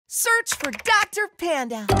Search for Dr.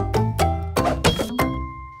 Panda.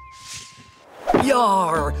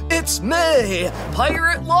 Yar! It's me,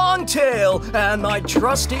 Pirate Longtail, and my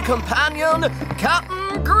trusty companion,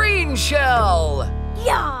 Captain Greenshell.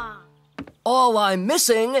 Yeah! All I'm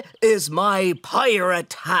missing is my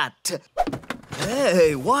pirate hat.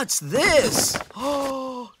 Hey, what's this?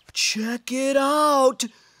 Oh, check it out.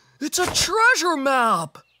 It's a treasure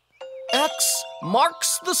map. X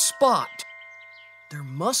marks the spot. There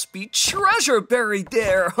must be treasure buried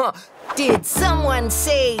there, huh? Did someone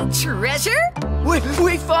say treasure?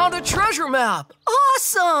 We found a treasure map.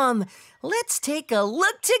 Awesome! Let's take a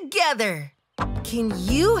look together. Can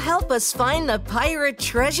you help us find the pirate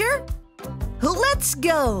treasure? Let's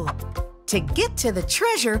go. To get to the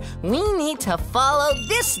treasure, we need to follow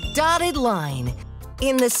this dotted line.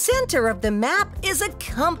 In the center of the map is a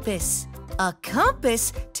compass. A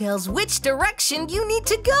compass tells which direction you need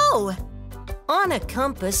to go. On a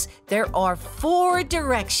compass, there are 4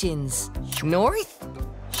 directions: north,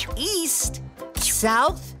 east,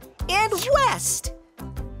 south, and west.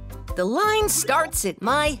 The line starts at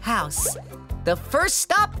my house. The first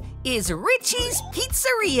stop is Richie's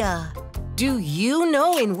Pizzeria. Do you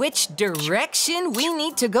know in which direction we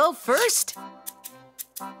need to go first?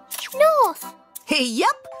 North.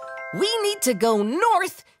 Yep, we need to go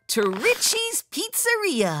north to Richie's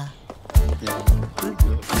Pizzeria.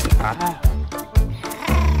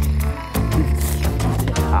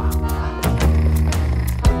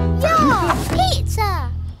 Yeah,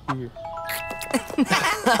 pizza.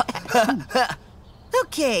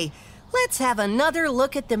 Okay, let's have another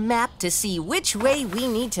look at the map to see which way we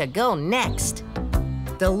need to go next.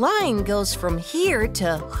 The line goes from here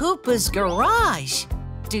to Hoopa's garage.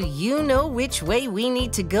 Do you know which way we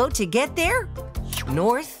need to go to get there?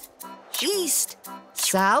 North, east,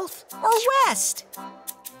 south, or west?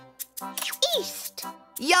 East.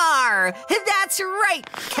 Yar! That's right,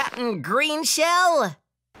 Captain Greenshell.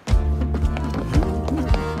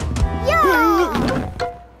 Yeah.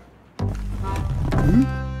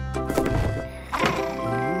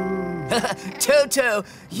 Toto,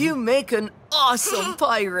 you make an awesome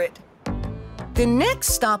pirate. The next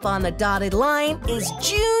stop on the dotted line is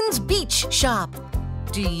June's Beach Shop.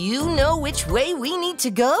 Do you know which way we need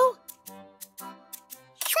to go?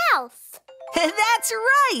 South. That's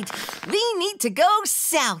right! We need to go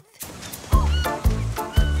south.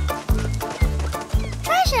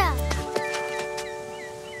 Treasure.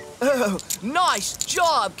 Oh, nice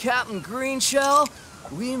job, Captain Greenshell.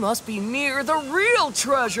 We must be near the real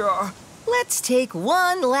treasure. Let's take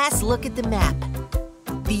one last look at the map.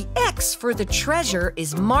 The X for the treasure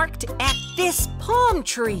is marked at this palm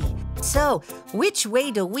tree. So, which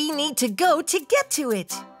way do we need to go to get to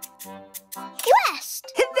it? West.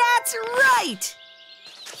 That's right!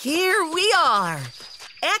 Here we are.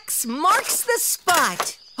 X marks the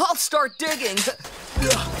spot. I'll start digging.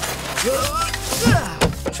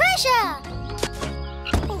 Treasure.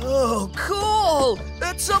 Oh, cool!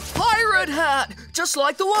 It's a pirate hat, just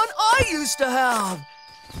like the one I used to have.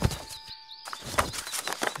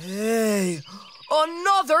 Hey,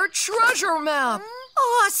 another treasure map.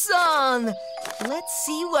 Awesome! Let's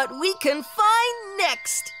see what we can find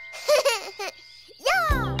next.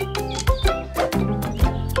 Yeah.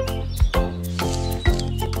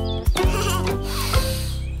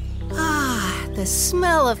 The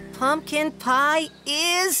smell of pumpkin pie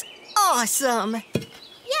is awesome.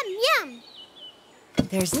 Yum, yum.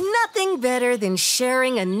 There's nothing better than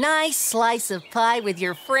sharing a nice slice of pie with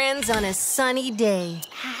your friends on a sunny day.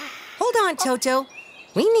 Hold on, Toto.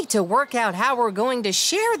 We need to work out how we're going to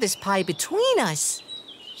share this pie between us.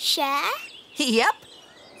 Share? Yep.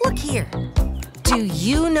 Look here. Do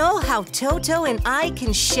you know how Toto and I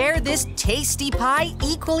can share this tasty pie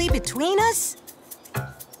equally between us?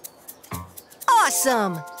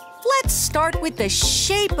 Awesome! Let's start with the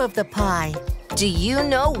shape of the pie. Do you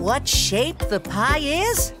know what shape the pie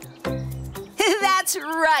is? That's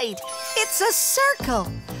right! It's a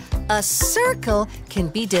circle. A circle can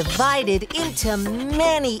be divided into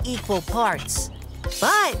many equal parts.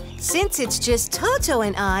 But since it's just Toto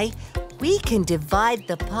and I, we can divide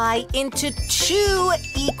the pie into 2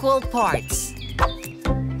 equal parts.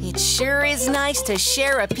 It sure is nice to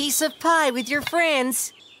share a piece of pie with your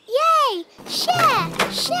friends. Yay! Share!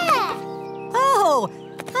 Share! Oh,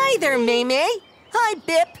 hi there, Maymay. Hi,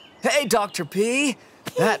 Bip. Hey, Dr. P.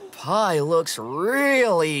 That pie looks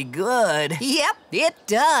really good. Yep, it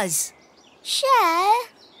does. Share?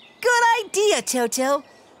 Good idea, Toto.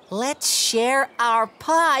 Let's share our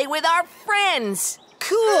pie with our friends.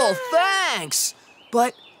 Cool, thanks.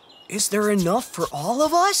 But is there enough for all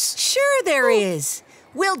of us? Sure there is.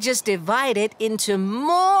 we'll just divide it into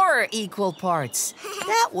more equal parts.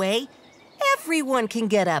 That way, everyone can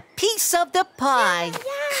get a piece of the pie.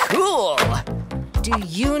 Cool! Do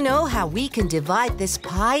you know how we can divide this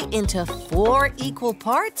pie into 4 equal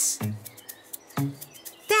parts?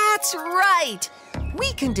 That's right!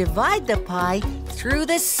 We can divide the pie through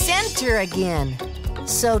the center again.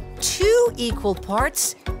 So 2 equal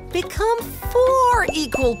parts become 4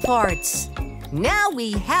 equal parts. Now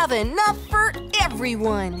we have enough for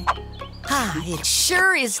everyone. It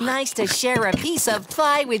sure is nice to share a piece of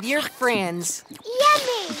pie with your friends.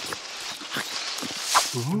 Yummy!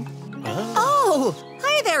 Oh,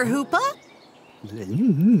 hi there, Hoopa.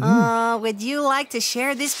 Would you like to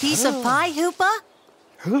share this piece of pie, Hoopa?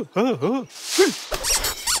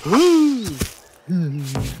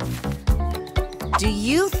 Do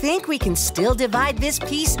you think we can still divide this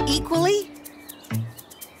piece equally?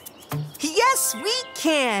 Yes, we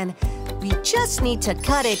can. We just need to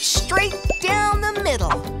cut it straight down the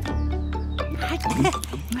middle.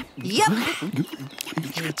 Yep.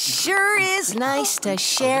 It sure is nice to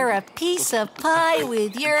share a piece of pie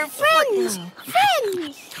with your friends.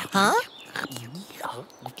 Huh?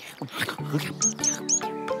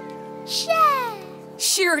 Share!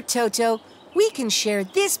 Sure, Toto. We can share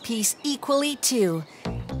this piece equally, too.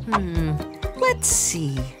 Let's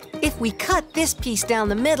see. If we cut this piece down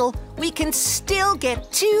the middle, we can still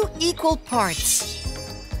get 2 equal parts.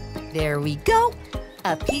 There we go.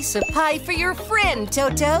 A piece of pie for your friend,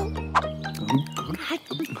 Toto.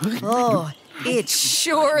 Oh, it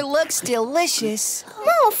sure looks delicious.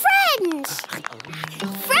 More friends!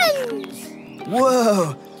 Friends!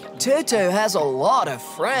 Whoa! Toto has a lot of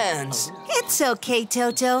friends. It's okay,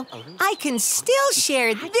 Toto. I can still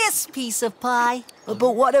share this piece of pie.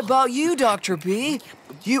 But what about you, Dr. P?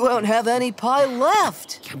 You won't have any pie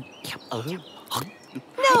left.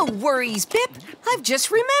 No worries, Bip. I've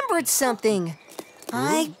just remembered something.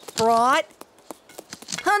 I brought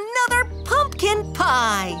another pumpkin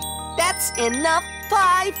pie. That's enough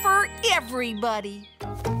pie for everybody.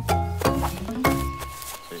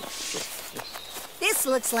 This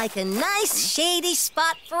looks like a nice shady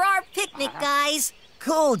spot for our picnic, guys.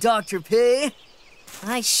 Cool, Dr. P.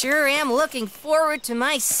 I sure am looking forward to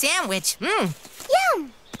my sandwich.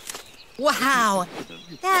 Yum! Wow,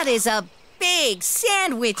 that is a big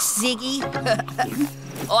sandwich, Ziggy.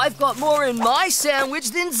 I've got more in my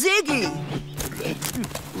sandwich than Ziggy.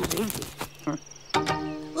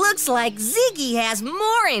 Looks like Ziggy has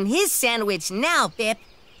more in his sandwich now, Bip.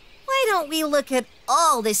 Why don't we look at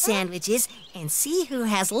all the sandwiches and see who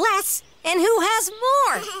has less and who has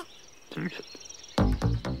more?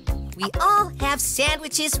 We all have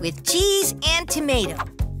sandwiches with cheese and tomato.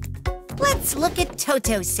 Let's look at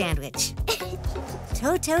Toto's sandwich.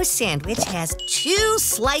 Toto's sandwich has 2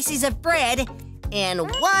 slices of bread and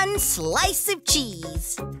 1 slice of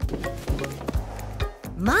cheese.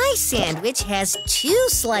 My sandwich has 2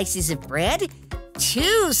 slices of bread,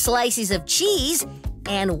 2 slices of cheese,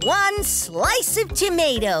 and 1 slice of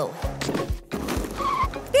tomato.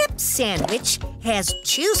 Bip's sandwich has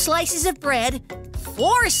 2 slices of bread,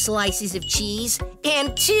 4 slices of cheese,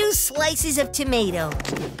 and 2 slices of tomato.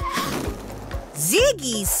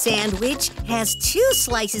 Ziggy's sandwich has 2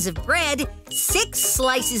 slices of bread, 6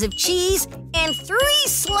 slices of cheese, and 3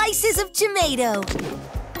 slices of tomato.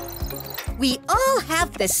 We all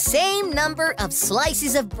have the same number of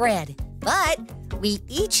slices of bread, but we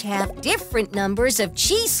each have different numbers of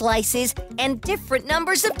cheese slices and different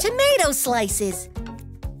numbers of tomato slices.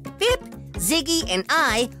 Bip, Ziggy, and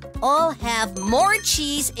I all have more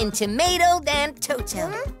cheese and tomato than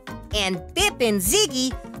Toto. And Bip and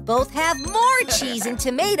Ziggy both have more cheese and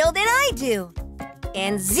tomato than I do.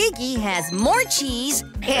 And Ziggy has more cheese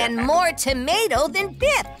and more tomato than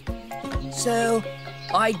Bip. So,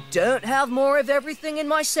 I don't have more of everything in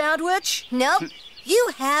my sandwich? Nope, you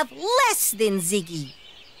have less than Ziggy.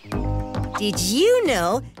 Did you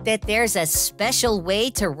know that there's a special way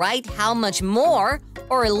to write how much more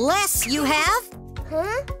or less you have?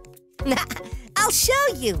 Huh? I'll show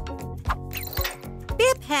you.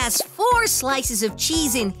 Bip has 4 slices of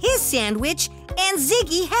cheese in his sandwich and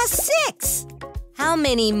Ziggy has 6. How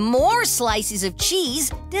many more slices of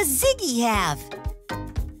cheese does Ziggy have?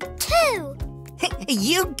 2.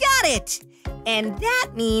 You got it! And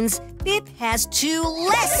that means Bip has 2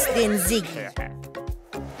 less than Ziggy.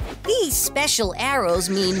 These special arrows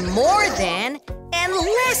mean more than and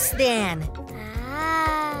less than.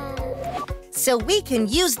 Ah. So we can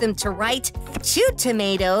use them to write 2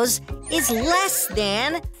 tomatoes is less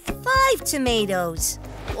than 5 tomatoes.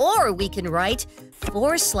 Or we can write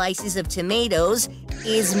 4 slices of tomatoes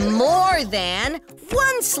is more than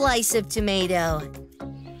 1 slice of tomato.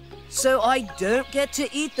 So I don't get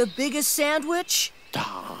to eat the biggest sandwich?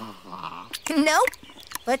 Nope,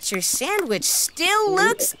 but your sandwich still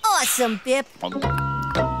looks awesome, Bip.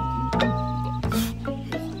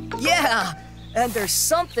 Yeah, and there's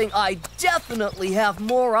something I definitely have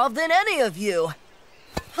more of than any of you.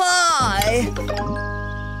 Hi!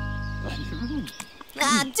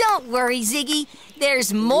 Don't worry, Ziggy.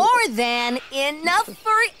 There's more than enough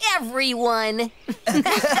for everyone.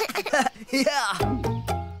 Yeah.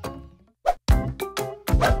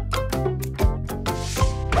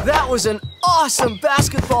 That was an awesome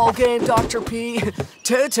basketball game, Dr. P.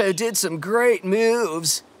 Toto did some great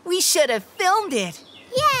moves. We should have filmed it.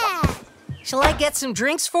 Yeah. Shall I get some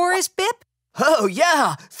drinks for us, Bip? Oh,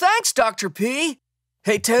 yeah. Thanks, Dr. P.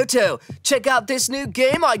 Hey, Toto, check out this new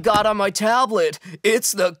game I got on my tablet.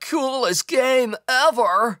 It's the coolest game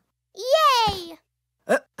ever. Yay.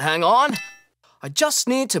 Hang on. I just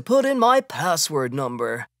need to put in my password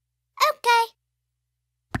number. Okay.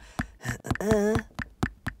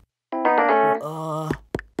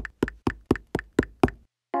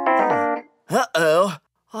 Uh-oh.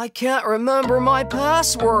 I can't remember my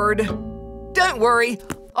password. Don't worry.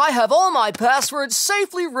 I have all my passwords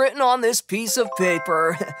safely written on this piece of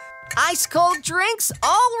paper. Ice cold drinks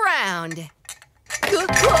all around.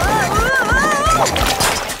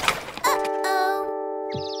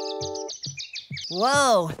 Uh-oh.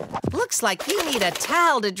 Whoa, looks like you need a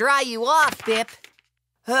towel to dry you off, Bip.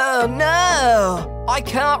 Oh, no. I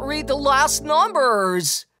can't read the last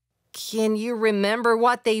numbers. Can you remember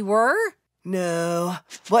what they were? No,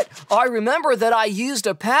 but I remember that I used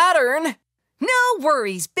a pattern. No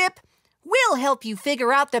worries, Bip. We'll help you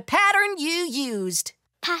figure out the pattern you used.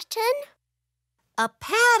 Pattern? A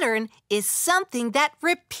pattern is something that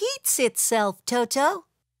repeats itself, Toto.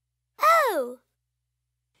 Oh.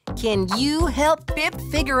 Can you help Bip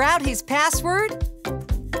figure out his password?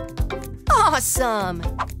 Awesome!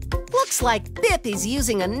 Looks like Bip is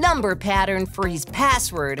using a number pattern for his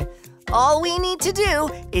password. All we need to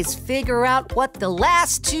do is figure out what the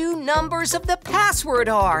last two numbers of the password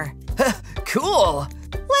are. Cool.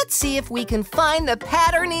 Let's see if we can find the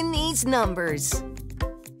pattern in these numbers.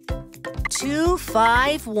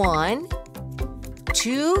 251,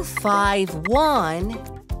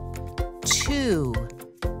 251, 2.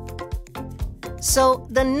 So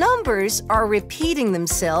the numbers are repeating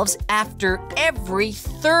themselves after every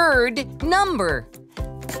third number.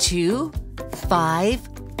 2, 5,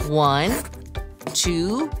 1,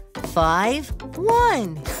 2, 5,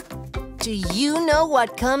 1. Do you know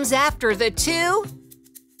what comes after the 2?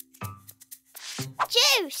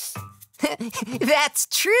 Juice. That's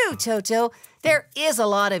true, Toto. There is a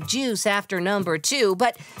lot of juice after number 2,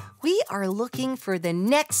 but we are looking for the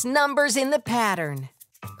next numbers in the pattern.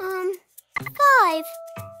 5,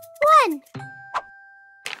 1.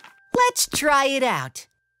 Let's try it out.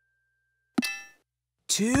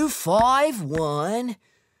 2, 5, 1,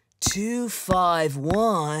 2, 5,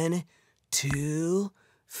 1, 2,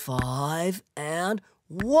 5, and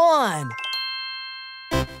 1.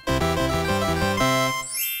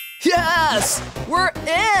 Yes! We're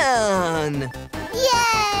in!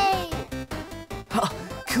 Yay!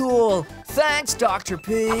 Cool. Thanks, Dr.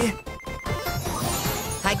 P.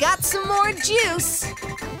 I got some more juice.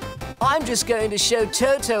 I'm just going to show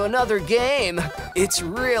Toto another game. It's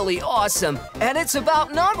really awesome, and it's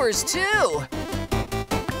about numbers, too.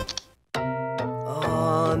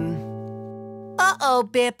 Uh-oh,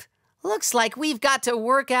 Bip. Looks like we've got to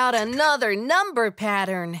work out another number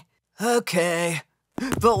pattern. Okay.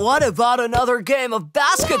 But what about another game of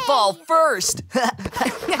basketball first?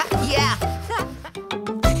 Yeah.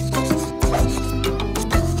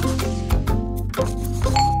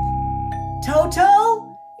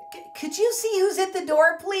 Toto? Could you see who's at the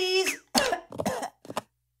door, please? Bip!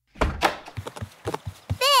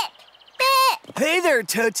 Bip! Hey there,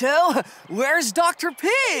 Toto. Where's Dr. P?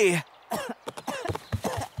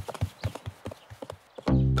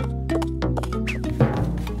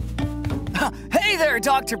 Hey there,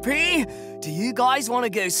 Dr. P. Do you guys want to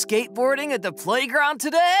go skateboarding at the playground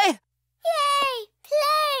today? Yay!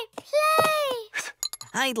 Play! Play!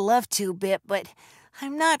 I'd love to, Bip, but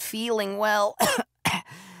I'm not feeling well.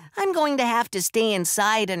 I'm going to have to stay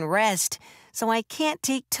inside and rest, so I can't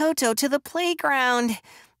take Toto to the playground.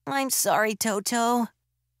 I'm sorry, Toto.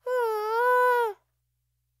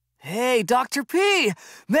 Hey, Dr. P,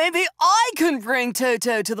 maybe I can bring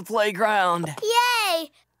Toto to the playground.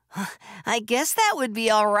 Yay! I guess that would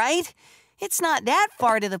be all right. It's not that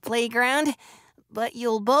far to the playground, but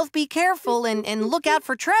you'll both be careful and look out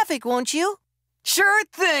for traffic, won't you? Sure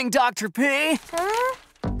thing, Dr. P.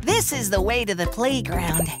 This is the way to the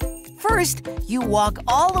playground. First, you walk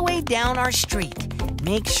all the way down our street.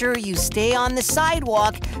 Make sure you stay on the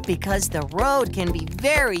sidewalk because the road can be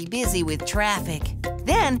very busy with traffic.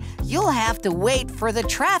 Then, you'll have to wait for the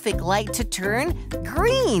traffic light to turn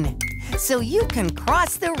green so you can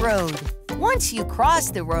cross the road. Once you cross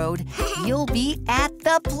the road, you'll be at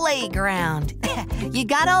the playground. You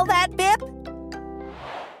got all that, Bip?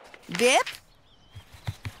 Bip?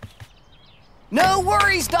 No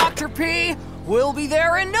worries, Dr. P. We'll be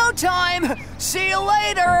there in no time. See you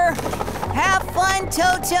later. Have fun,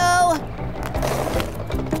 Toto.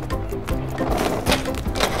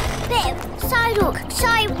 Bip,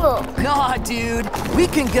 sidewalk. Nah, dude. We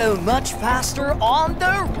can go much faster on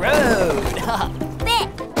the road. Bip.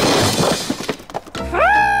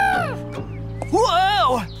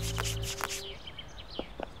 Whoa!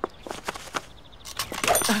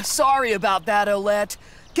 Sorry about that, Olette.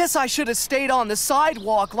 Guess I should have stayed on the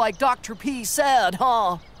sidewalk like Dr. P said,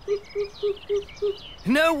 huh?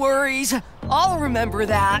 No worries. I'll remember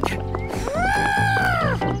that.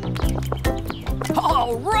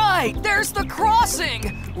 All right, there's the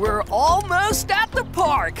crossing. We're almost at the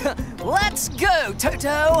park. Let's go,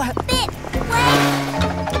 Toto. Bip, wait.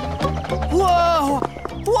 Whoa!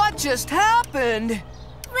 What just happened?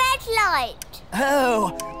 Red light.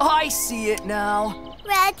 Oh, I see it now.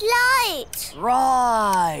 Red light.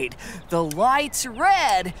 Right. The light's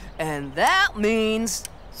red, and that means...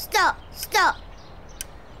 Stop.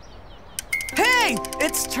 Hey,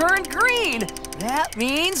 it's turned green. That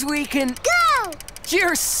means we can... Go!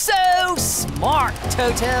 You're so smart,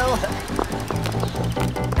 Toto.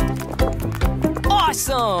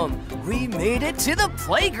 Awesome! We made it to the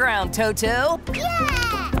playground, Toto. Yeah!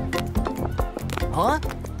 Huh?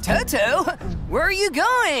 Toto, where are you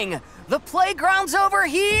going? The playground's over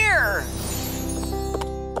here.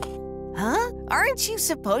 Huh? Aren't you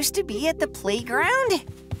supposed to be at the playground?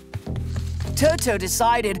 Toto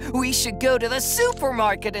decided we should go to the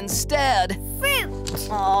supermarket instead. Fruit.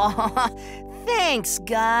 Aw, thanks,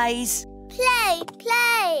 guys. Play.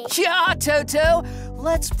 Yeah, Toto.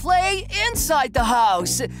 Let's play inside the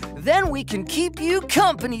house. Then we can keep you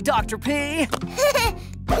company, Dr. P.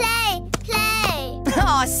 Play.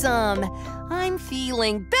 Awesome. I'm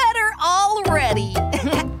feeling better already.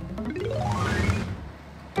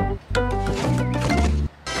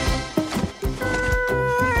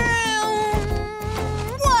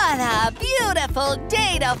 What a beautiful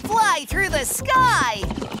day to fly through the sky.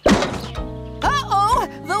 Uh-oh,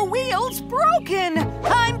 the wheel's broken.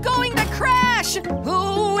 I'm going to crash.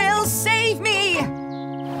 Who will save me?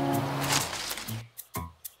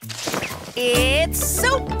 It's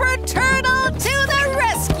Super Turtle to the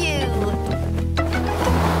rescue!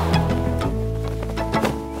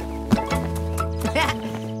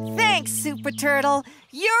 Thanks, Super Turtle.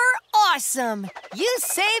 You're awesome. You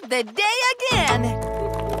saved the day again.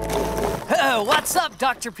 Oh, what's up,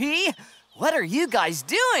 Dr. P? What are you guys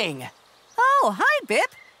doing? Oh, hi,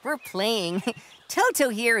 Bip. We're playing. Toto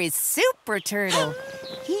here is Super Turtle.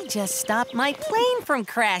 He just stopped my plane from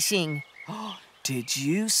crashing. Did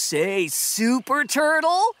you say Super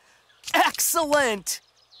Turtle? Excellent!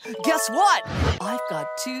 Guess what? I've got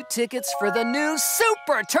 2 tickets for the new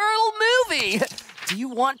Super Turtle movie. Do you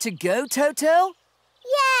want to go, Toto?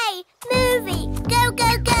 Yay! Movie. Go.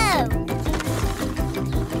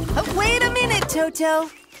 Wait a minute, Toto.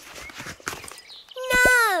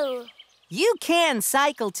 No. You can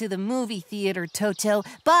cycle to the movie theater, Toto,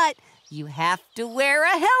 but you have to wear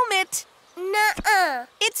a helmet. Nuh-uh.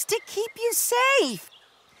 It's to keep you safe.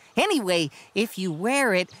 Anyway, if you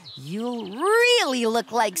wear it, you'll really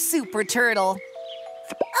look like Super Turtle.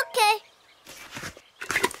 Okay.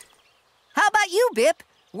 How about you, Bip?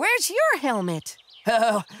 Where's your helmet?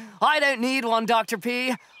 Oh, I don't need one, Dr.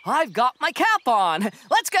 P. I've got my cap on.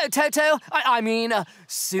 Let's go, Toto. I mean,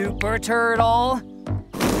 Super Turtle.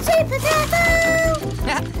 Super Turtle!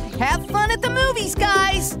 Have fun at the movies,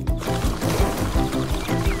 guys!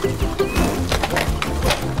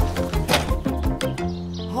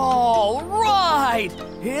 All right!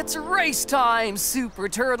 It's race time, Super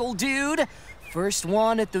Turtle dude. First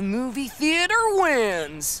one at the movie theater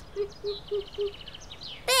wins.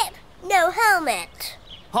 Bip, no helmet.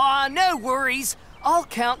 No worries. I'll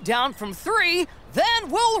count down from 3, then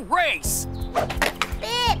we'll race.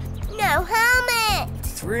 Bip, no helmet.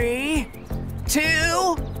 3, 2,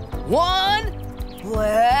 1,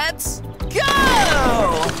 let's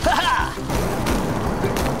go!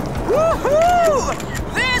 Woohoo!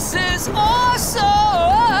 This is awesome!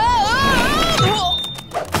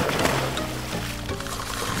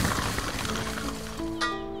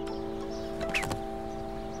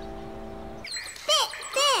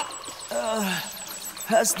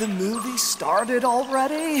 Has the movie started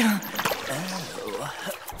already? Help!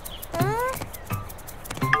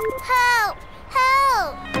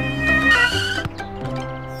 Help!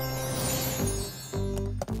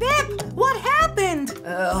 Bip, what happened?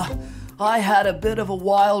 I had a bit of a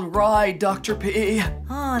wild ride, Dr. P.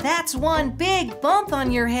 Oh, that's one big bump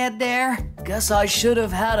on your head there. Guess I should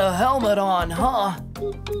have had a helmet on, huh?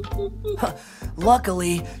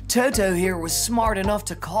 Luckily, Toto here was smart enough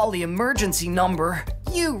to call the emergency number.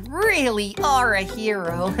 You really are a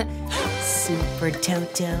hero. Super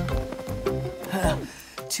Toto.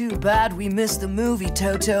 Too bad we missed the movie,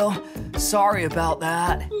 Toto. Sorry about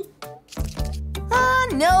that.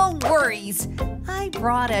 No worries. I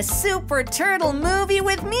brought a Super Turtle movie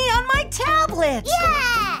with me on my tablet.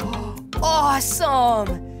 Yeah!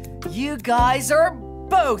 Awesome! You guys are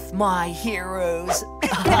both my heroes.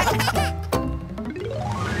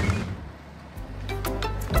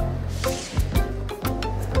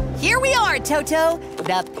 Here we are, Toto,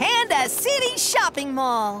 the Panda City Shopping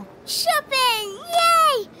Mall. Shopping!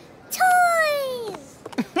 Yay! Toys!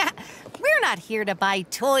 We're not here to buy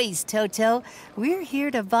toys, Toto. We're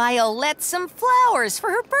here to buy Olette some flowers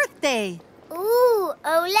for her birthday. Ooh,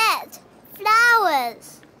 Olette.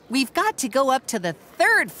 Flowers. We've got to go up to the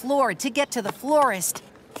 3rd floor to get to the florist.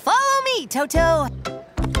 Follow me, Toto.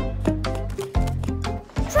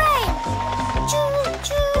 Train!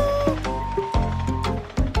 Choo-choo!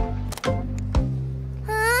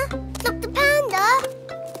 Huh? Dr. Panda?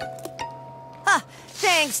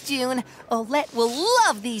 Thanks, June. Olette will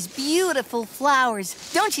love these beautiful flowers.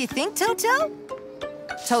 Don't you think, Toto?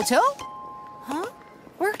 Toto? Huh?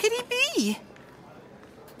 Where could he be?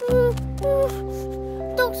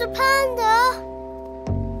 Dr. Panda?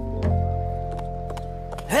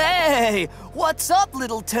 Hey, what's up,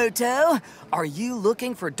 little Toto? Are you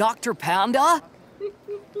looking for Dr. Panda?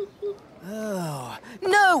 Oh,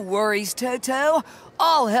 no worries, Toto.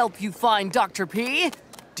 I'll help you find Dr. P.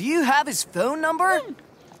 Do you have his phone number?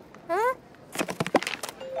 Huh?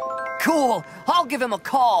 Cool, I'll give him a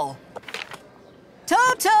call.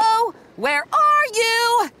 Toto, where are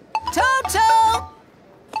you? Toto!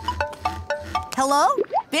 Hello?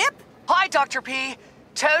 Bip? Hi, Dr. P.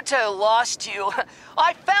 Toto lost you.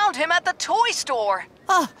 I found him at the toy store.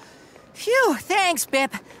 Oh, phew, thanks,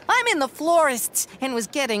 Bip. I'm in the florist's and was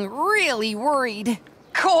getting really worried.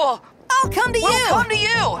 Cool. I'll come to you. We'll come to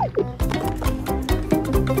you.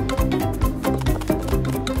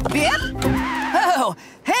 Bip? Oh,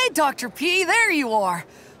 hey, Dr. P, there you are.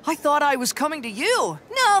 I thought I was coming to you.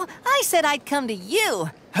 No, I said I'd come to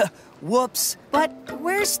you. Whoops. But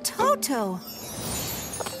where's Toto?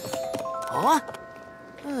 Huh?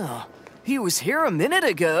 Oh, he was here a minute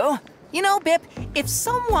ago. You know, Bip, if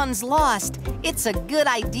someone's lost, it's a good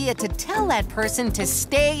idea to tell that person to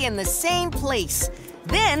stay in the same place.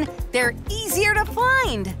 Then they're easier to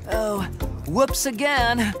find. Oh, whoops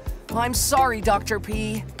again. I'm sorry, Dr.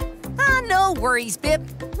 P. No worries, Bip.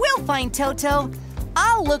 We'll find Toto.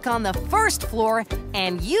 I'll look on the 1st floor,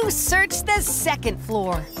 and you search the 2nd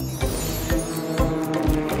floor.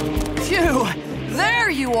 Phew! There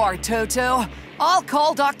you are, Toto. I'll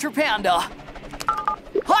call Dr. Panda.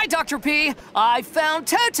 Hi, Dr. P. I found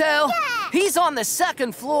Toto. Yeah. He's on the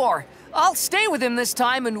 2nd floor. I'll stay with him this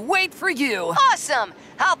time and wait for you. Awesome!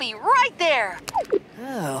 I'll be right there.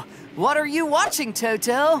 Oh, what are you watching,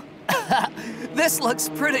 Toto? This looks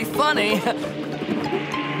pretty funny.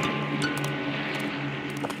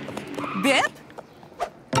 Bip?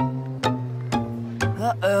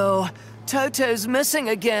 Uh-oh, Toto's missing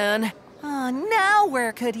again. Oh, now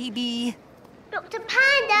where could he be? Dr.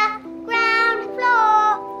 Panda, ground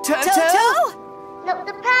floor. Toto?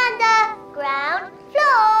 Dr. Panda, ground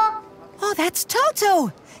floor. Oh, that's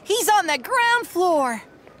Toto! He's on the ground floor.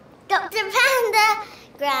 Dr. Panda,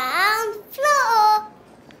 ground floor.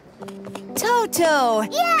 Toto!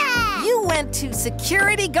 Yeah! You went to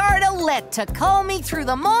security guard Olette to call me through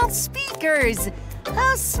the mall speakers.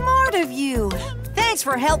 How smart of you. Thanks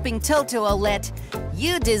for helping Toto, Olette.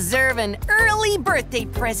 You deserve an early birthday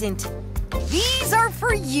present. These are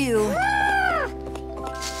for you.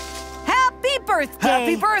 Happy birthday!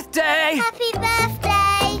 Happy birthday! Happy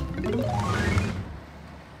birthday.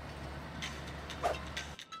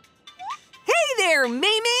 Hey there,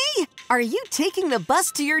 Mimi! Are you taking the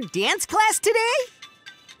bus to your dance class today?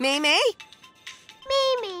 Mimi?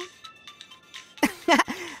 Mimi.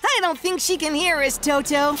 I don't think she can hear us,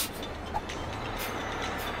 Toto.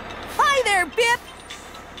 Hi there, Bip!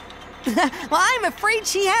 Well, I'm afraid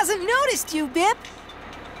she hasn't noticed you, Bip.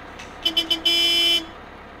 Beep,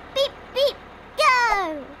 beep,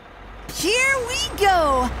 go. Here we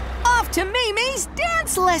go! Off to Mimi's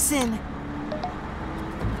dance lesson!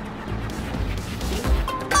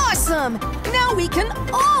 Awesome! Now we can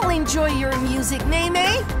all enjoy your music,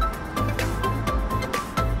 Maymay.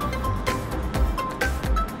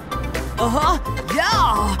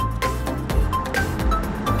 Yeah!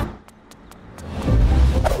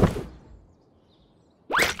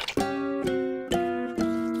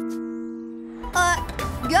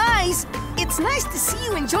 Guys, it's nice to see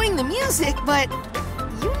you enjoying the music, but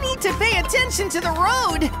you need to pay attention to the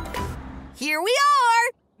road. Here we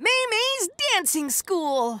are, Maymay's dancing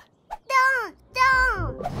school.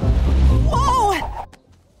 Don't. Whoa!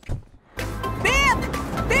 Bip!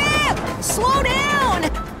 Bip! Slow down!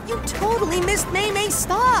 You totally missed Maymay's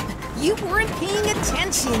stop. You weren't paying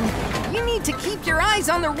attention. You need to keep your eyes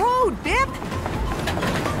on the road, Bip.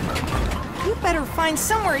 You better find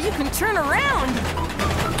somewhere you can turn around.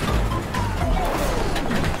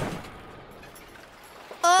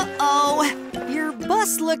 Uh-oh. Your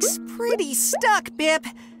bus looks pretty stuck, Bip.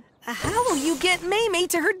 How will you get Maymay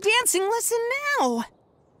to her dancing lesson now?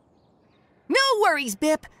 No worries,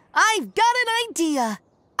 Bip. I've got an idea.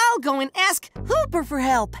 I'll go and ask Hoopa for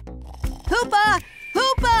help. Hoopa!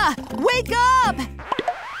 Hoopa! Wake up!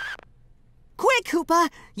 Quick, Hoopa!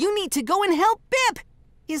 You need to go and help Bip.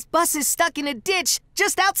 His bus is stuck in a ditch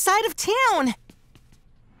just outside of town.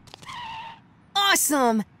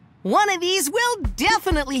 Awesome! One of these will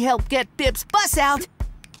definitely help get Bip's bus out.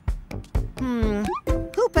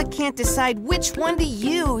 Hoopa can't decide which one to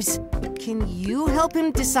use. Can you help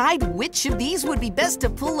him decide which of these would be best to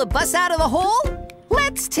pull the bus out of the hole?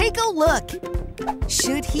 Let's take a look.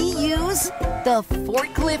 Should he use the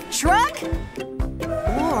forklift truck?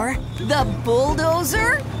 Or the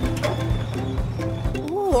bulldozer?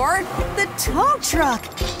 Or the tow truck?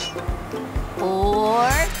 Or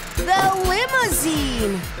the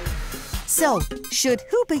limousine? So, should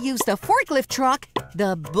Hoopa use the forklift truck,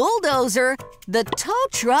 the bulldozer, the tow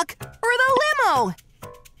truck, or the limo?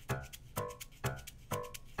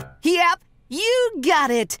 Yep, you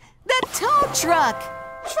got it! The tow truck!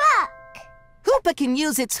 Truck. Hoopa can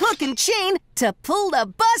use its hook and chain to pull the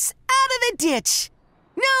bus out of the ditch.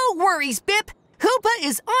 No worries, Bip. Hoopa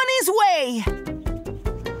is on his way.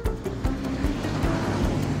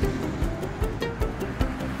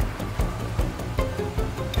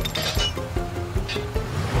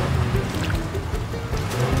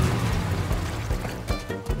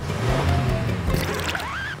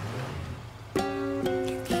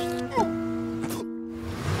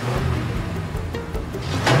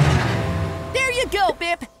 Go,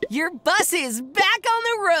 Bip! Your bus is back on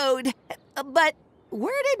the road! But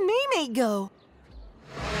where did Maymay go?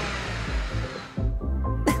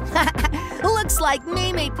 Looks like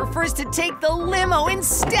Maymay prefers to take the limo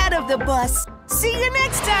instead of the bus. See you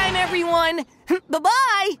next time, everyone!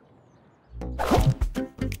 Bye-bye!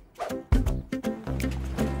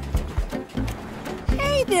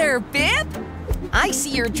 Hey there, Bip! I see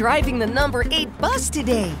you're driving the number 8 bus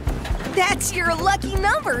today. That's your lucky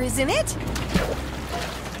number, isn't it?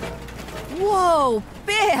 Whoa,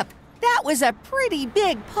 Bip! That was a pretty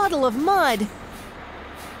big puddle of mud.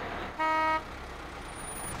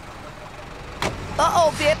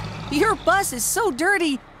 Uh-oh, Bip. Your bus is so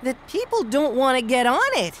dirty that people don't want to get on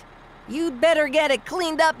it. You'd better get it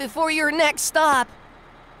cleaned up before your next stop.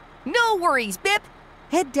 No worries, Bip.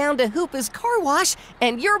 Head down to Hoopa's car wash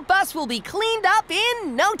and your bus will be cleaned up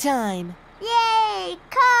in no time. Yay!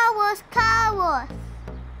 Car wash, car wash.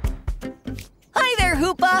 Hi there,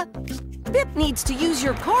 Hoopa. Bip needs to use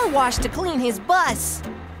your car wash to clean his bus.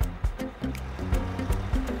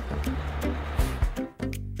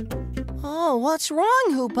 Oh, what's wrong,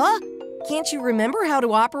 Hoopa? Can't you remember how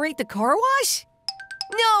to operate the car wash?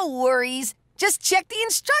 No worries. Just check the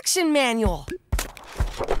instruction manual.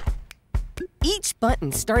 Each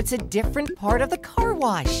button starts a different part of the car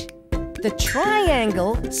wash. The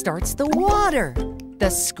triangle starts the water. The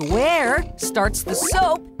square starts the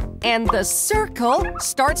soap. And the circle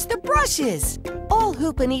starts the brushes. All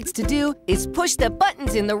Hoopa needs to do is push the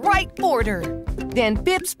buttons in the right order. Then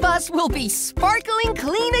Bip's bus will be sparkling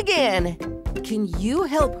clean again. Can you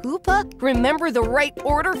help Hoopa remember the right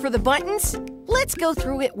order for the buttons? Let's go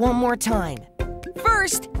through it one more time.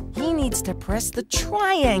 First, he needs to press the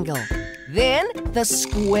triangle, then the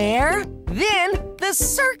square, then the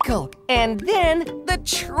circle, and then the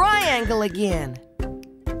triangle again.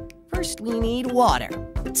 First, we need water.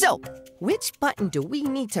 So, which button do we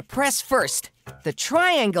need to press first? The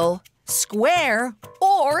triangle, square,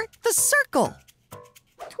 or the circle?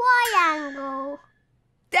 Triangle.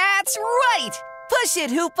 That's right! Push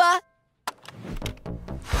it, Hoopa!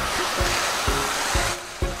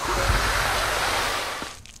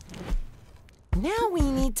 Now we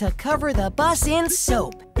need to cover the bus in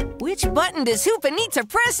soap. Which button does Hoopa need to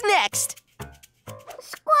press next?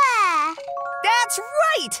 Square. That's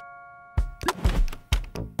right!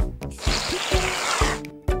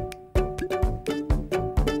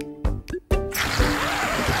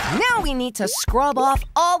 Now we need to scrub off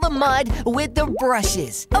all the mud with the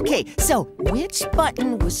brushes. Okay, so which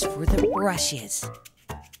button was for the brushes?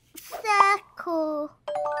 Circle.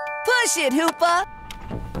 Push it, Hoopa!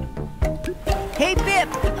 Hey, Bip,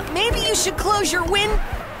 maybe you should close your window.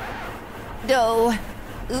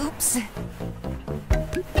 Oops.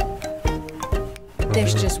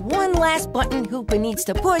 There's just one last button Hoopa needs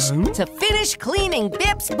to push to finish cleaning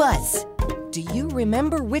Bip's bus. Do you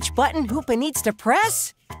remember which button Hoopa needs to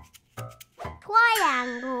press?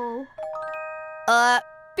 Triangle.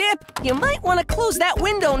 Bip, you might want to close that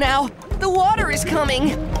window now. The water is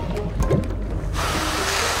coming.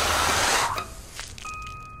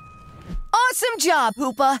 Awesome job,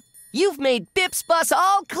 Hoopa. You've made Bip's bus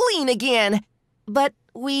all clean again. But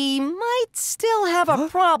we might still have a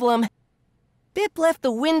problem. Bip left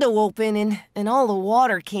the window open and all the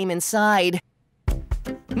water came inside.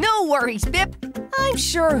 No worries, Bip. I'm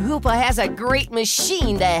sure Hoopa has a great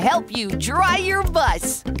machine to help you dry your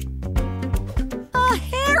bus. A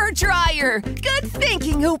hair dryer! Good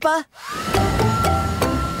thinking, Hoopa.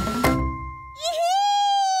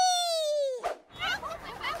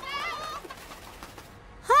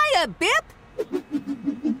 Hiya, Bip.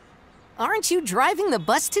 Aren't you driving the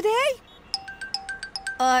bus today?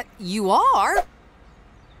 You are?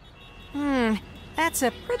 That's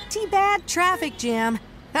a pretty bad traffic jam.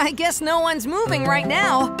 I guess no one's moving right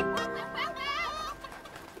now.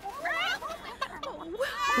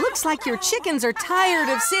 Looks like your chickens are tired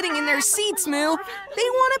of sitting in their seats, Moo. They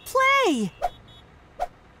want to play.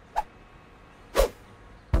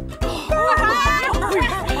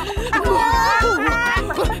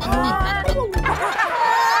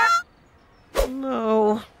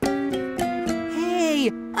 No.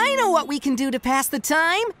 Hey, I know what we can do to pass the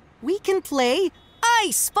time. We can play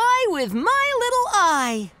I Spy with My Little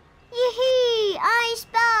Eye. Yee-hee, I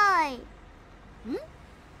spy.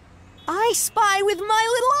 I Spy with My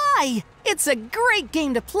Little Eye. It's a great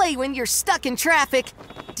game to play when you're stuck in traffic.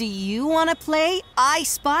 Do you want to play I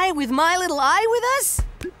Spy with My Little Eye with us?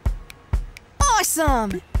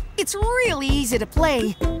 Awesome! It's really easy to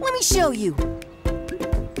play. Let me show you.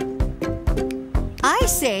 I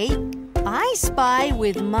say, I spy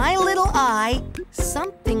with my little eye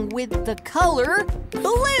something with the color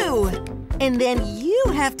blue. And then you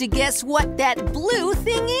have to guess what that blue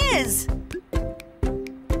thing is.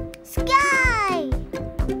 Sky.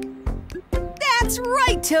 That's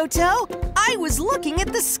right, Toto. I was looking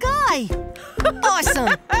at the sky.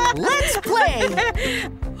 Awesome. Let's play.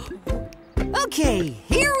 Okay,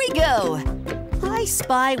 here we go. I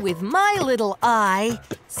spy with my little eye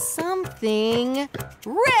something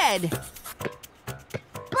red.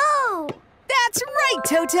 Boo. That's right,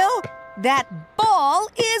 Toto. That ball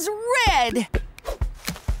is red.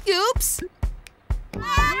 Oops.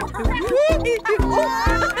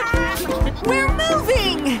 We're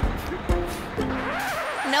moving.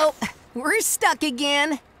 Nope, we're stuck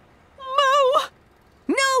again. Moo!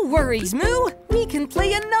 No worries, Moo. We can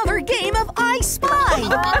play another game of I Spy.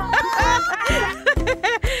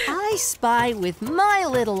 I spy with my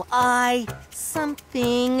little eye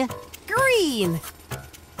something green.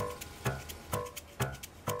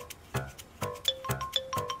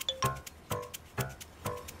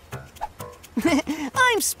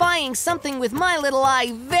 I'm spying something with my little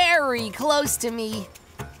eye very close to me.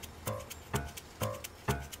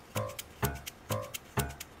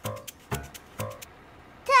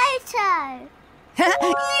 Toto.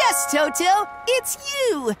 Yes, Toto, it's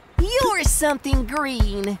you. You're something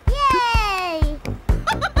green. Yay.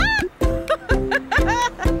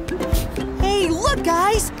 Hey, look,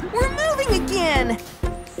 guys, we're moving again.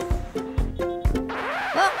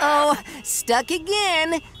 Uh-oh, stuck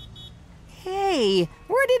again. Hey,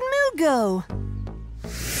 where did Moo go?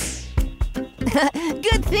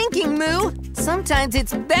 Good thinking, Moo. Sometimes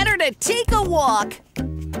it's better to take a walk.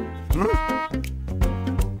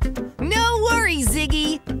 No worries,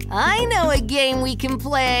 Ziggy. I know a game we can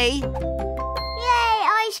play. Yay,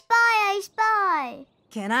 I spy.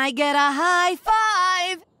 Can I get a high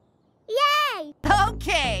five? Yay.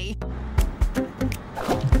 Okay.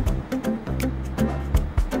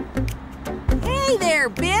 Hey there,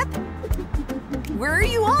 Bip. Where are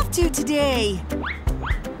you off to today?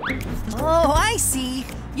 Oh, I see.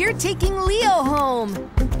 You're taking Leo home.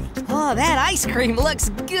 Oh, that ice cream looks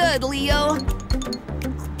good, Leo.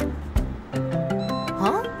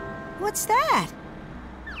 Huh? What's that?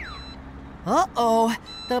 Uh-oh,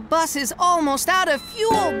 the bus is almost out of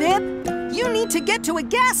fuel, Bip. You need to get to a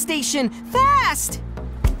gas station, fast!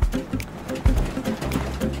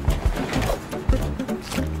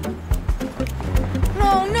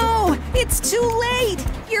 Oh no, it's too late!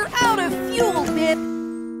 You're out of fuel, Bip.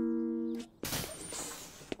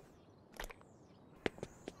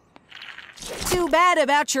 Too bad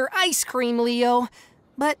about your ice cream, Leo.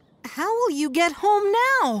 But how will you get home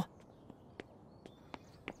now?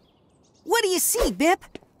 What do you see, Bip?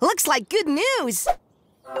 Looks like good news.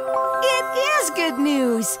 It is good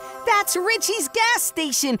news. That's Richie's gas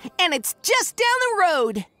station, and it's just down the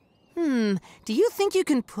road. Do you think you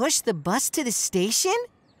can push the bus to the station?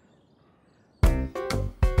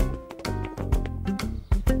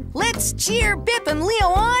 Let's cheer Bip and Leo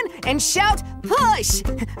on and shout, push!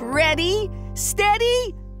 Ready,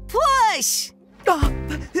 steady, push!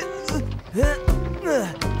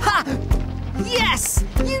 Ha! Yes!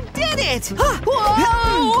 You did it!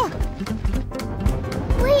 Whoa!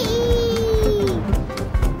 Whee!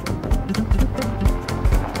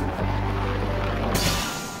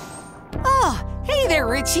 Oh, hey there,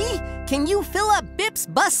 Richie. Can you fill up Bip's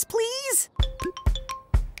bus, please?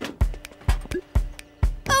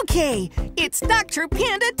 Okay, it's Dr.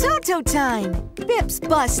 Panda Toto time. Bip's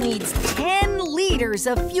bus needs 10 liters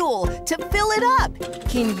of fuel to fill it up.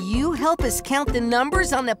 Can you help us count the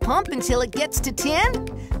numbers on the pump until it gets to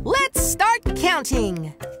 10? Let's start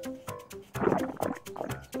counting.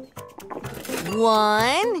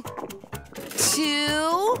 1,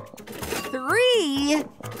 2, 3,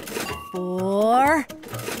 4,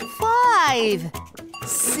 5,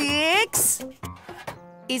 6.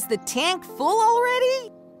 Is the tank full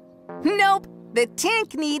already? Nope, the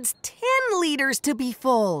tank needs 10 liters to be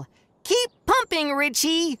full. Keep pumping,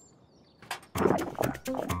 Richie.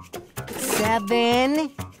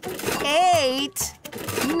 7, 8,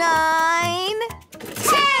 9,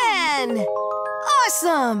 10.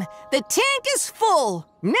 Awesome! The tank is full.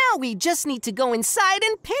 Now we just need to go inside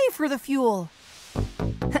and pay for the fuel.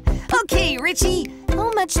 Okay, Richie,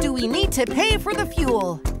 how much do we need to pay for the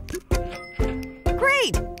fuel?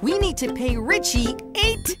 Great! We need to pay Richie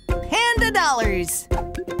 8 Panda dollars.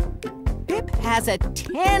 Bip has a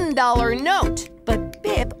 $10 note, but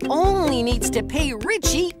Bip only needs to pay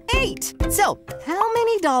Richie 8. So, how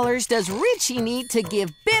many dollars does Richie need to give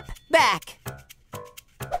Bip back?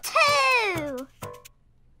 2.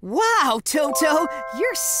 Wow, Toto,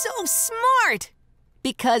 you're so smart!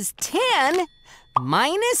 Because 10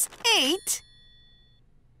 minus 8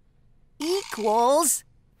 equals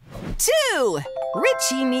 2.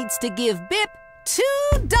 Richie needs to give Bip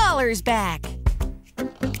 $2 back.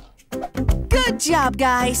 Good job,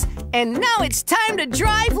 guys. And now it's time to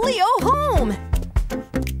drive Leo home.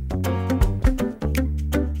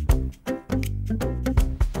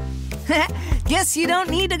 Guess you don't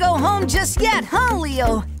need to go home just yet, huh,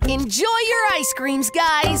 Leo? Enjoy your ice creams,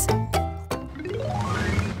 guys.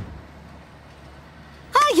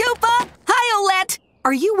 Hi, Hoopa. Hi, Olette.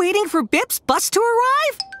 Are you waiting for Bip's bus to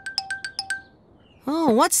arrive? Oh,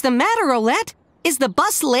 what's the matter, Olette? Is the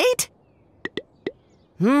bus late?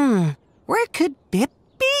 Where could Bip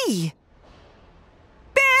be?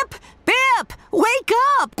 Bip! Bip! Wake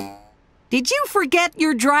up! Did you forget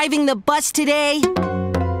you're driving the bus today?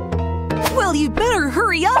 Well, you'd better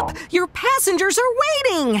hurry up. Your passengers are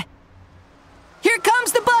waiting. Here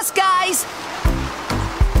comes the bus, guys.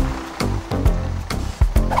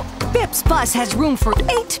 Bip's bus has room for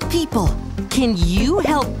 8 people. Can you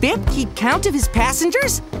help Bip keep count of his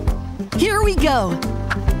passengers? Here we go.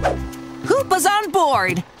 Hoopa's on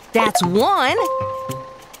board. That's 1.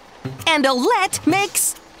 And Olette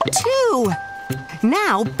makes 2.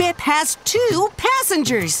 Now Bip has 2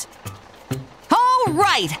 passengers. All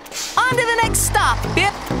right, on to the next stop,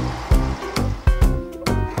 Bip.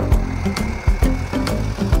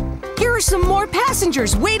 Here are some more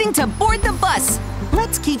passengers waiting to board the bus.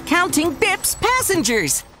 Let's keep counting Bip's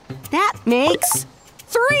passengers. That makes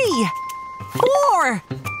 3, 4,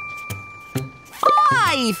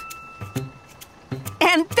 5,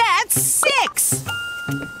 and that's 6.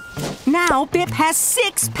 Now Bip has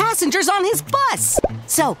 6 passengers on his bus.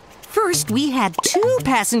 So first we had 2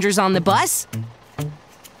 passengers on the bus.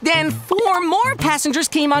 Then 4 more passengers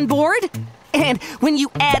came on board. And when you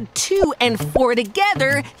add 2 and 4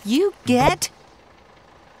 together, you get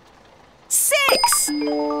 6.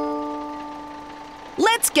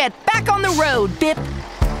 Let's get back on the road, Bip.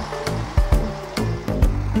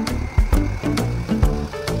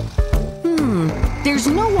 There's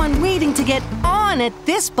no one waiting to get on at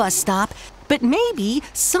this bus stop, but maybe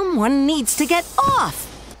someone needs to get off.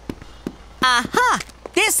 Aha!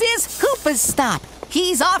 This is Hoopa's stop.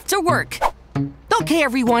 he's off to work. Okay,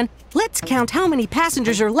 everyone, let's count how many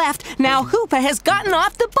passengers are left now Hoopa has gotten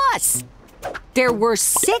off the bus. There were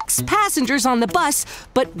 6 passengers on the bus,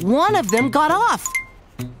 but one of them got off.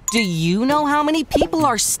 Do you know how many people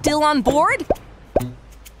are still on board?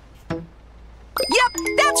 Yep,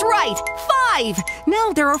 that's right, 5.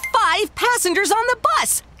 Now there are 5 passengers on the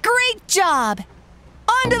bus. Great job.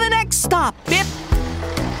 On to the next stop, Bip.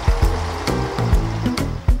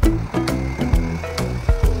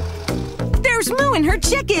 There's Moo and her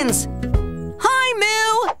chickens. Hi,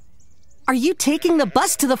 Moo. Are you taking the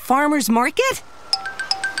bus to the farmer's market?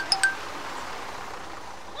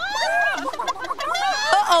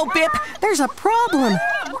 Uh-oh, Bip, there's a problem.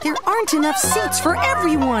 There aren't enough seats for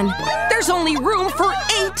everyone. There's only room for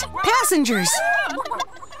 8 passengers.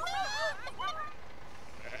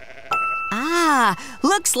 Ah,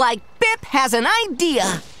 looks like Bip has an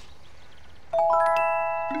idea.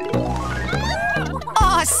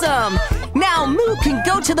 Awesome! Now Moo can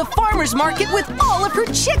go to the farmer's market with all of her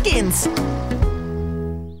chickens.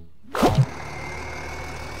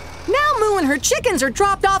 Now Moo and her chickens are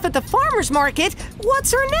dropped off at the farmer's market.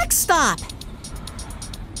 What's her next stop?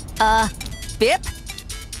 Bip?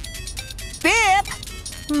 Bip?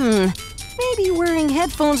 Maybe wearing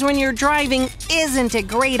headphones when you're driving isn't a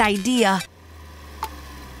great idea.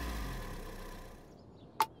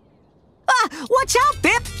 Ah, watch out,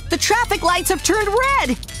 Bip! The traffic lights have turned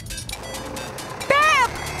red!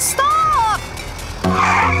 Bip! Stop!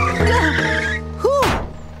 Whew,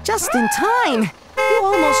 just in time. You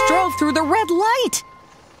almost drove through the red light.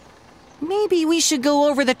 Maybe we should go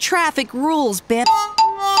over the traffic rules, Bip.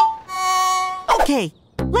 Okay,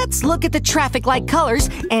 let's look at the traffic light colors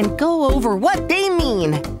and go over what they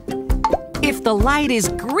mean. If the light is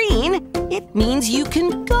green, it means you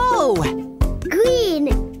can go.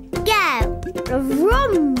 Green, go.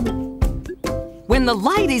 Vroom. When the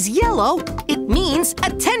light is yellow, it means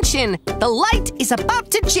attention. The light is about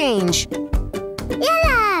to change.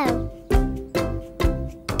 Yellow.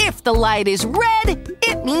 If the light is red,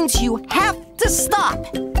 it means you have to stop.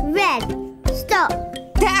 Red, stop.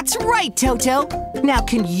 That's right, Toto. Now,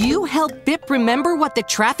 can you help Bip remember what the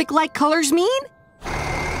traffic light colors mean?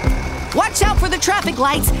 Watch out for the traffic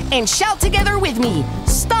lights and shout together with me.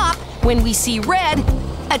 Stop when we see red,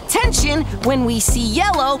 attention when we see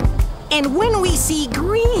yellow, and when we see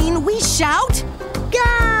green, we shout,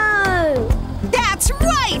 Go! that's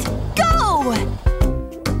right! Go!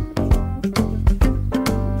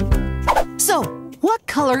 So, what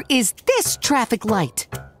color is this traffic light?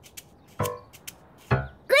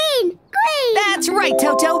 Green, green. That's right,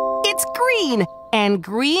 Toto. It's green. And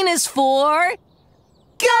green is for...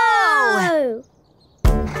 Go!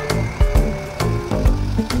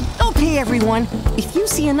 Okay, everyone. If you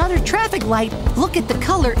see another traffic light, look at the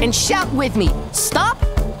color and shout with me. Stop,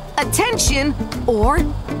 attention, or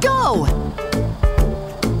go.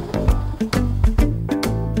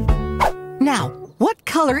 Now, what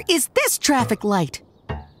color is this traffic light?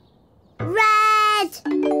 Red.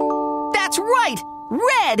 That's right,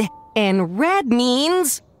 red. And red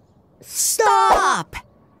means... Stop!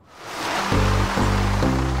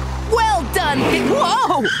 Well done, Bip.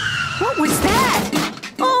 Whoa! What was that?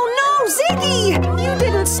 Oh no, Ziggy! You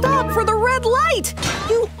didn't stop for the red light!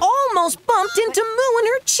 You almost bumped into Moo and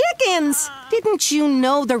her chickens! Didn't you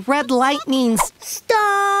know the red light means...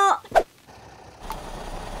 Stop.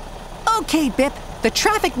 Okay, Bip, the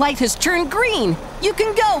traffic light has turned green. You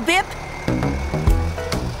can go, Bip.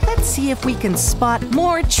 Let's see if we can spot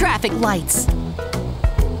more traffic lights.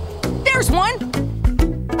 There's one!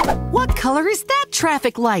 What color is that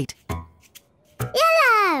traffic light?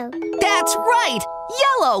 Yellow. That's right,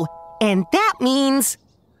 yellow. And that means...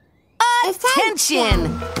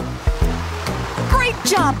 Attention! Great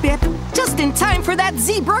job, Bip. Just in time for that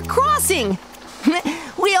zebra crossing.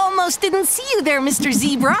 We almost didn't see you there, Mr.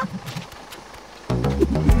 Zebra.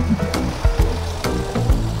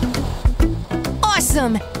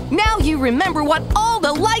 Awesome! Now you remember what all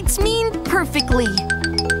the lights mean perfectly.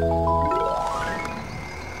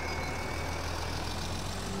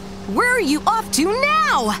 Where are you off to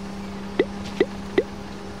now?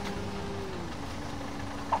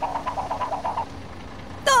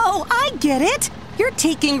 Oh, I get it. You're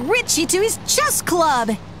taking Richie to his chess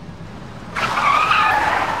club.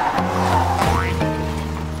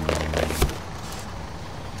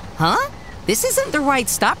 Huh? This isn't the right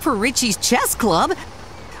stop for Richie's chess club.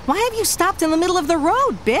 Why have you stopped in the middle of the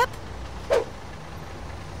road, Bip?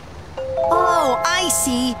 Oh, I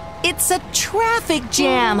see. It's a traffic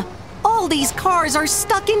jam. All these cars are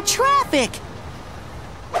stuck in traffic.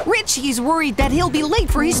 Richie's worried that he'll be late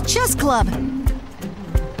for his chess club.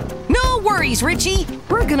 No worries, Richie.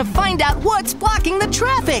 We're gonna find out what's blocking the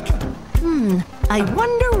traffic. I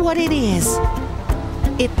wonder what it is.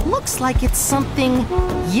 It looks like it's something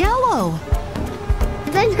yellow.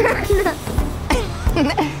 Banana.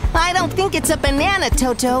 I don't think it's a banana,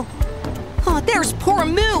 Toto. Oh, there's poor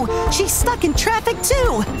Moo. She's stuck in traffic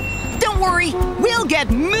too. Don't worry, we'll get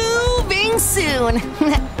moving soon.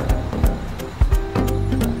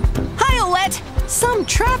 Hi, Olette. Some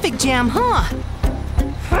traffic jam, huh?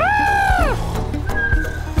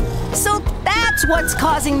 So that's what's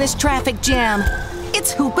causing this traffic jam.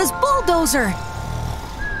 It's Hoopa's bulldozer.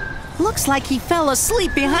 Looks like he fell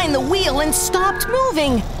asleep behind the wheel and stopped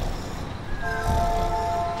moving.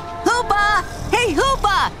 Hoopa! Hey,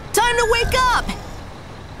 Hoopa! Time to wake up!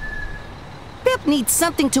 Bip needs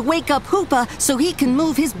something to wake up Hoopa so he can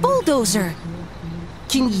move his bulldozer.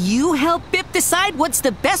 Can you help Bip decide what's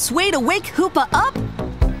the best way to wake Hoopa up?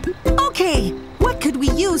 Okay, what could we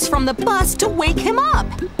use from the bus to wake him up?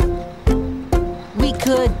 We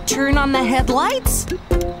could turn on the headlights?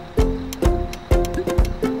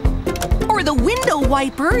 Or the window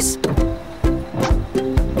wipers?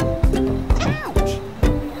 Ouch!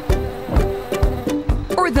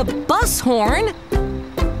 Or the bus horn?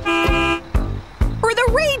 Or the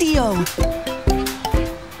radio?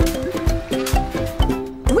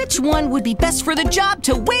 Which one would be best for the job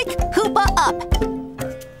to wake Hoopa up?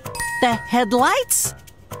 The headlights?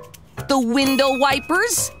 The window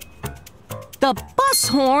wipers? The bus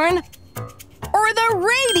horn? Or the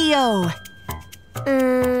radio?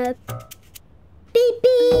 Beep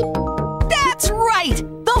beep. That's right!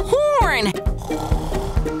 The horn!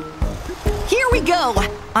 Here we go!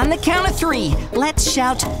 On the count of 3, let's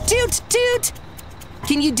shout toot toot!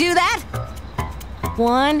 Can you do that?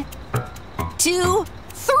 1, 2,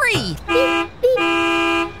 3!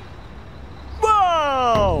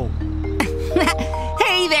 Whoa!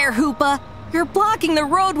 Hey there, Hoopa! You're blocking the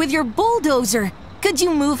road with your bulldozer. Could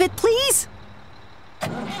you move it, please?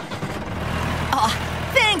 Oh,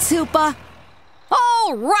 thanks, Hoopa!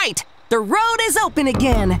 All right! The road is open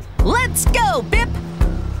again! Let's go, Bip!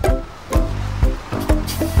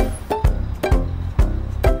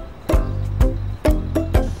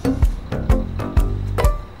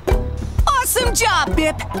 Awesome job,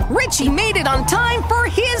 Bip! Richie made it on time for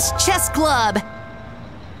his chess club!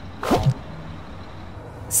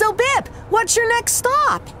 So, Bip, what's your next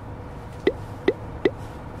stop?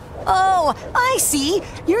 Oh, I see!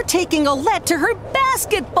 You're taking Olette to her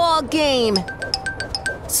basketball game!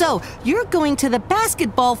 So, you're going to the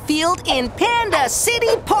basketball field in Panda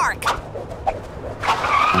City Park!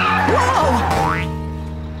 Whoa!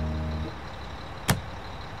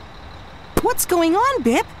 What's going on,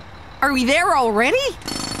 Bip? Are we there already?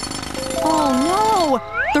 Oh no!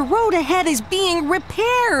 The road ahead is being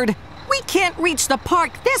repaired! We can't reach the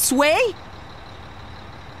park this way!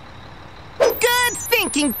 Good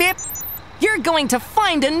thinking, Bip! You're going to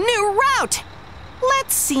find a new route!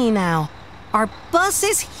 Let's see now. Our bus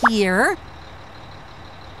is here.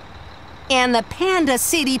 And the Panda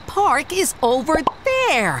City Park is over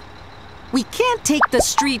there. We can't take the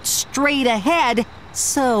street straight ahead,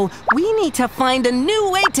 so we need to find a new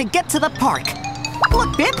way to get to the park.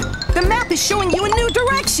 Look, Bip! The map is showing you a new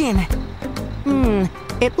direction!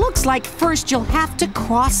 It looks like first you'll have to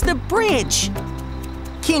cross the bridge.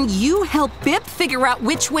 Can you help Bip figure out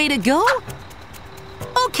which way to go?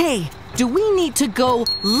 Okay, do we need to go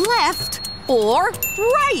left or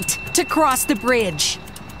right to cross the bridge?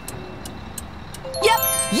 Yep,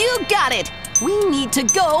 you got it! We need to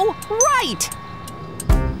go right!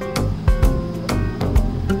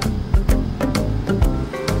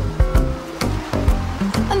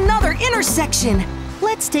 Another intersection!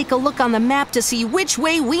 Let's take a look on the map to see which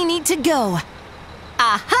way we need to go.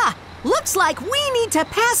 Aha! Looks like we need to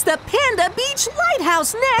pass the Panda Beach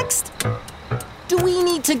Lighthouse next! Do we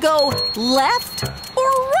need to go left or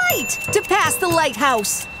right to pass the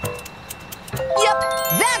lighthouse? Yep,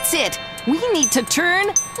 that's it! We need to turn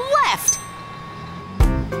left!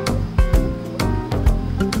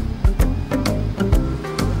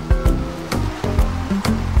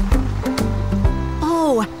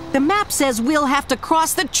 Oh, the map says we'll have to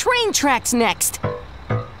cross the train tracks next.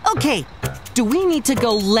 Okay, do we need to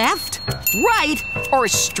go left, right, or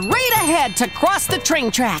straight ahead to cross the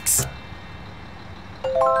train tracks?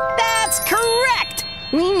 That's correct!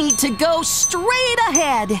 We need to go straight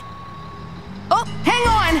ahead. Oh, hang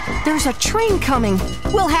on! There's a train coming.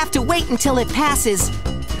 We'll have to wait until it passes.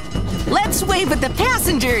 Let's wave at the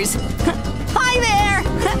passengers. Hi there!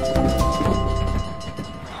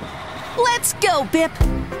 Let's go, Bip.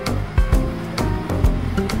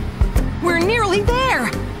 We're nearly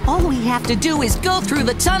there. All we have to do is go through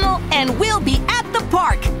the tunnel and we'll be at the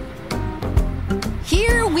park.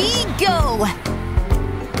 Here we go.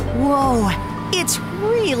 Whoa, it's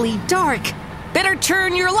really dark. Better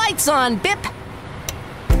turn your lights on, Bip.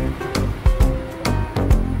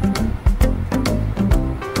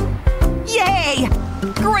 Yay!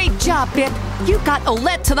 Great job, Bip. You got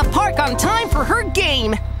Olette to the park on time for her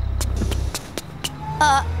game.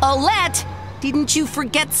 Olette, didn't you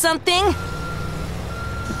forget something?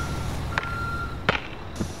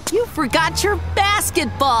 You forgot your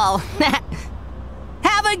basketball.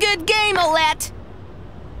 Have a good game, Olette.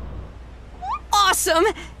 Awesome.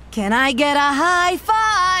 Can I get a high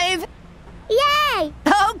five? Yay!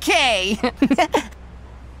 Okay.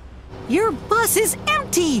 Your bus is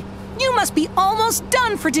empty. You must be almost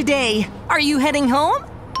done for today. Are you heading home?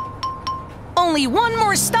 Only one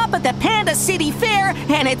more stop at the Panda City Fair,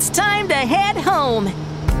 and it's time to head home.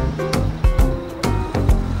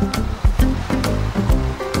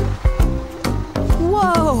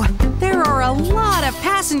 Whoa, there are a lot of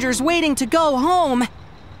passengers waiting to go home.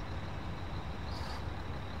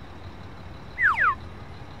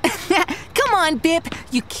 Come on, Bip,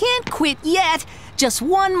 you can't quit yet. Just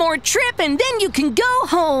one more trip and then you can go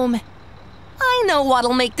home. I know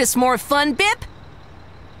what'll make this more fun, Bip.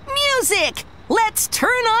 Music! Let's turn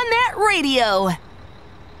on that radio.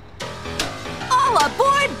 All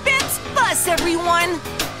aboard Bip's bus, everyone.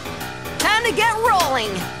 Time to get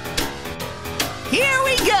rolling. Here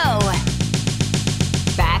we go.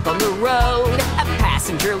 Back on the road, a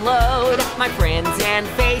passenger load. My friends and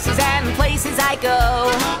faces and places I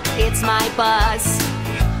go. It's my bus.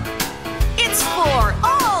 It's for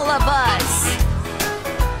all of us.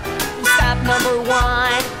 Stop number 1,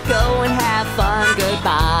 go and have fun,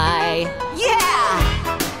 goodbye. Yeah!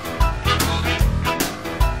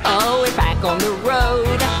 Oh, we're back on the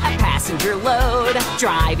road, a passenger load.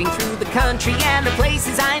 Driving through the country and the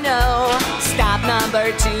places I know. Stop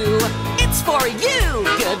number 2, it's for you,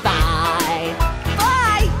 goodbye.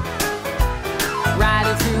 Bye!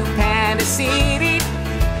 Riding through Panda City,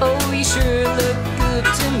 oh, you sure look good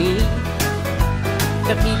to me.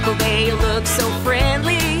 The people, they look so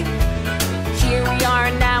friendly. Here we are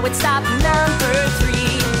now at stop number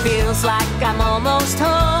 3. Feels like I'm almost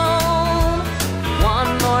home.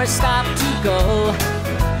 One more stop to go.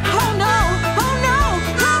 Oh no, oh no,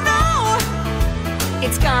 oh no!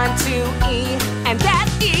 It's gone to E, and that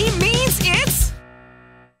E means it's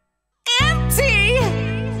empty!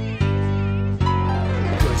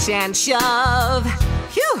 Push and shove.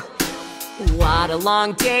 Phew! What a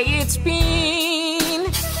long day it's been.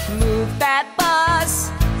 Move that bus.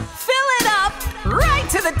 Fill it up right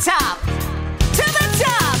to the top. To the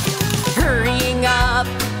top! Hurrying up,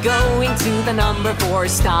 going to the number 4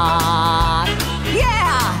 stop.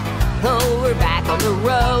 Yeah! Oh, we're back on the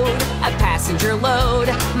road, a passenger load.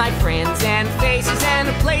 My friends and faces and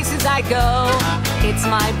the places I go. It's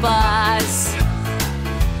my bus.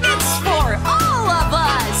 It's for all of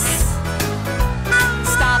us.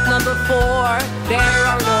 Stop number 4, there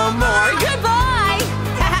are no more. Goodbye!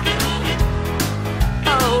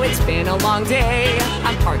 Oh, it's been a long day.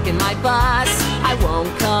 I'm parking my bus. I won't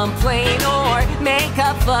complain or make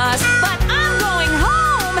a fuss, but I'm going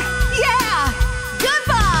home. Yeah!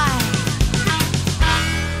 Goodbye!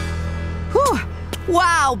 Whew!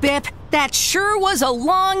 Wow, Bip, that sure was a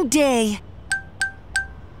long day.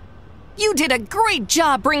 You did a great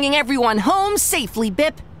job bringing everyone home safely,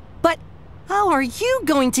 Bip. But how are you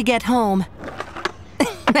going to get home?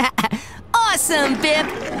 Awesome, Bip!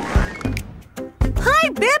 Hi,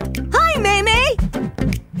 Bip! Hi, Maymay!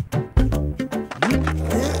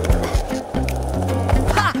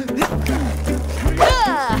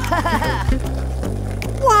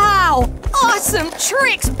 Wow! Awesome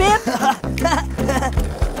tricks, Bip!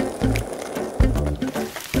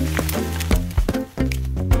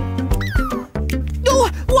 Oh,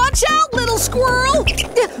 watch out, little squirrel!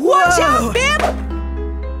 Watch out, Bip!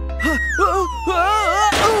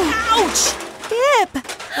 Ouch! Bip!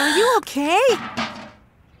 Are you okay?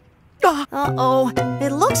 Uh-oh,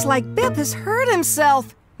 it looks like Bip has hurt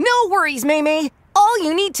himself. No worries, Maymay. All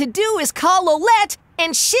you need to do is call Olette,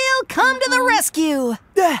 and she'll come to the rescue.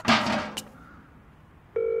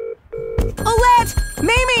 Olette,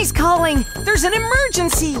 Maymay's calling. There's an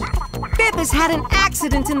emergency. Bip has had an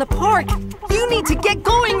accident in the park. You need to get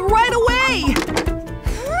going right away.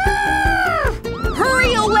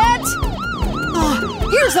 Hurry, Olette! Oh,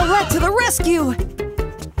 here's Olette to the rescue.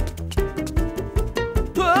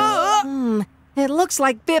 It looks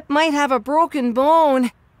like Bip might have a broken bone.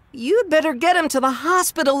 You'd better get him to the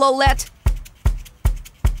hospital, Olette.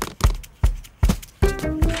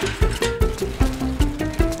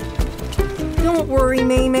 worry,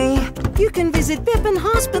 May. You can visit Bip in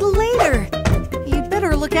hospital later. You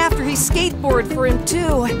better look after his skateboard for him,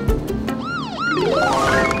 too.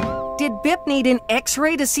 Did Bip need an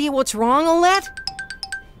x-ray to see what's wrong, Olette?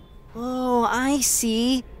 Oh, I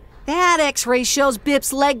see. That x-ray shows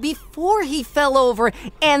Bip's leg before he fell over,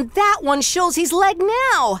 and that one shows his leg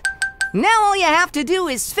now. Now all you have to do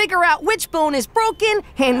is figure out which bone is broken,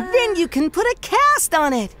 and then you can put a cast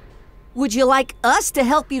on it. Would you like us to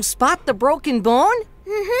help you spot the broken bone?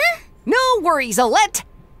 Mm-hmm. No worries, Olette.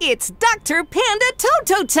 It's Dr. Panda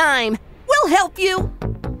Toto time. We'll help you.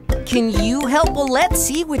 Can you help Olette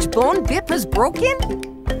see which bone Bip has broken?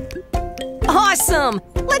 Awesome!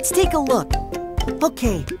 Let's take a look.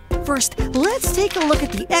 Okay, first, let's take a look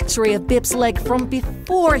at the x-ray of Bip's leg from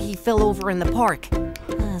before he fell over in the park.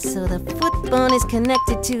 So the foot bone is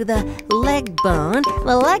connected to the leg bone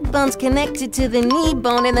bone's connected to the knee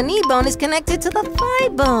bone, and the knee bone is connected to the thigh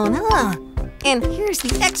bone, And here's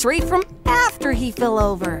the x-ray from after he fell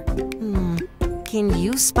over. Can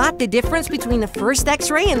you spot the difference between the first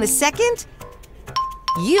x-ray and the second?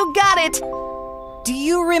 You got it! Do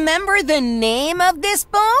you remember the name of this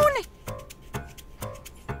bone?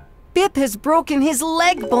 Bip has broken his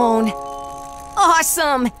leg bone.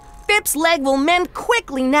 Awesome! Bip's leg will mend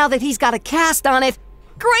quickly now that he's got a cast on it.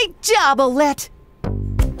 Great job, Olette!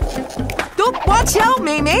 Don't watch out,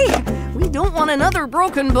 May. We don't want another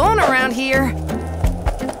broken bone around here.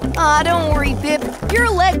 Don't worry, Bip. Your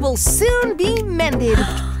leg will soon be mended.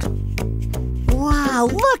 Wow,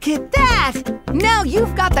 look at that! Now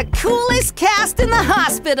you've got the coolest cast in the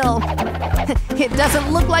hospital. It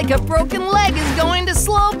doesn't look like a broken leg is going to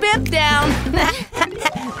slow Bip down.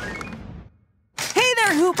 Hey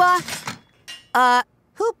there, Hoopa!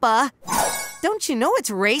 Hoopa, don't you know it's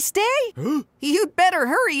race day? Huh? You'd better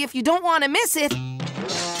hurry if you don't want to miss it.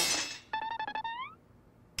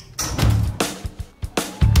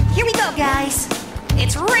 Here we go, guys.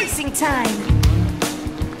 It's racing time.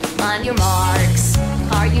 On your marks,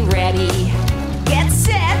 are you ready? Get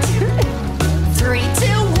set. 3, 2,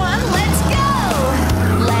 1, let's go!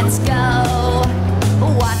 Let's go!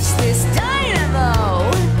 Watch this dynamo!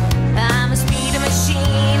 I'm a speed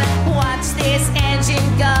machine. Watch this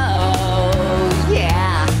engine go!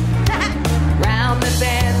 Yeah! Round the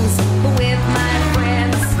bends with my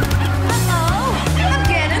friends. Uh-oh! I'm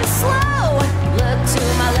getting slow! Look to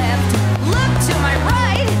my left, look to my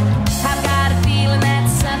right. I've got a feeling that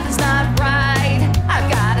something's not right. I've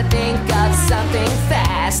got to think of something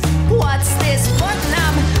fast. What's this button?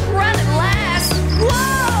 I'm running last.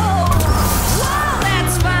 Whoa! Whoa,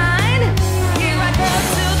 that's fine. Here I go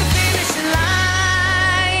to the finish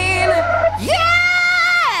line.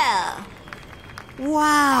 Yeah!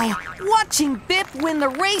 Wow, watching Bip win the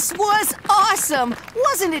race was awesome,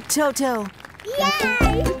 wasn't it, Toto?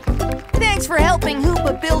 Yay! Thanks for helping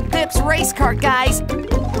Hoopa build Bip's race car, guys.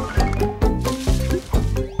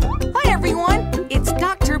 Hi, everyone. It's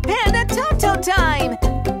Dr. Panda Toto time.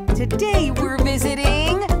 Today we're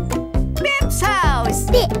visiting Bip's house.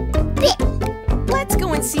 Bip, Bip. Let's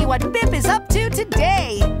go and see what Bip is up to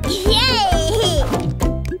today. Yay!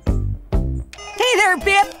 Hey there,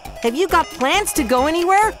 Bip. Have you got plans to go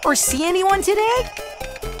anywhere or see anyone today?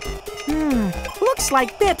 Looks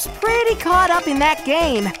like Bip's pretty caught up in that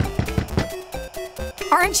game.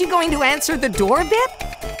 Aren't you going to answer the door, Bip?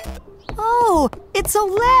 Oh, it's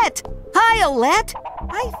Olette. Hi, Olette.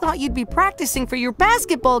 I thought you'd be practicing for your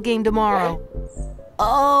basketball game tomorrow.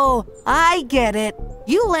 Oh, I get it.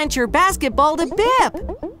 You lent your basketball to Bip.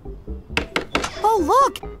 Oh,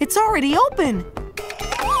 look, it's already open.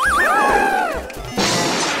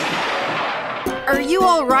 Are you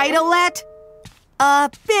all right, Olette?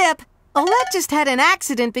 Bip, Olette just had an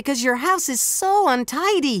accident because your house is so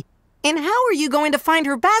untidy. And how are you going to find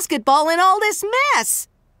her basketball in all this mess?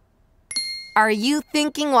 Are you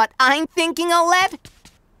thinking what I'm thinking, Olette?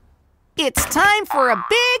 It's time for a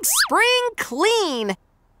big spring clean.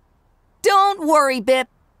 Don't worry, Bip.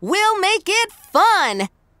 We'll make it fun.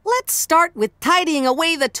 Let's start with tidying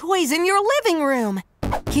away the toys in your living room.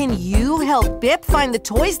 Can you help Bip find the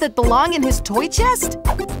toys that belong in his toy chest?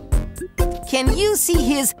 Can you see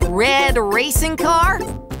his red racing car?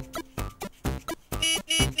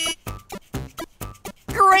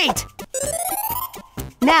 Great!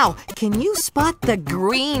 Now, can you spot the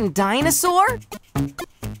green dinosaur?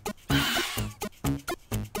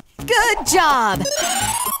 Good job!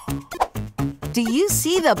 Do you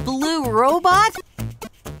see the blue robot?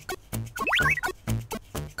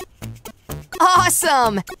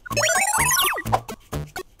 Awesome!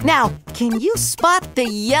 Now, can you spot the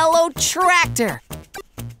yellow tractor?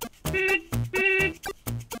 Good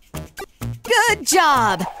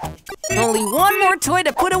job! Only one more toy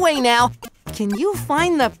to put away now. Can you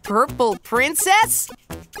find the purple princess?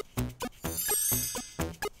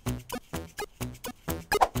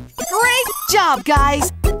 Great job,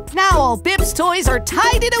 guys! Now all Bip's toys are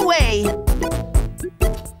tidied away.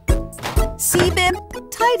 See, Bip?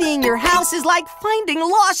 Tidying your house is like finding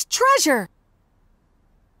lost treasure.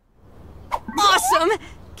 Awesome!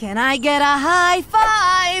 Can I get a high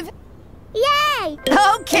five? Yay!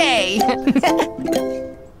 Okay!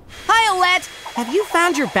 Hi, Olette! Have you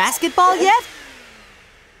found your basketball yet?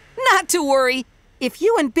 Not to worry. If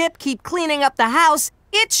you and Bip keep cleaning up the house,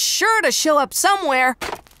 it's sure to show up somewhere.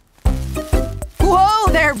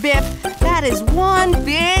 Whoa there, Bip! That is one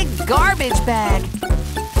big garbage bag.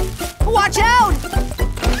 Watch out!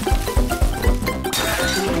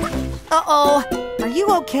 Uh-oh. Are you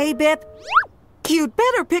okay, Bip? You'd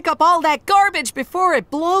better pick up all that garbage before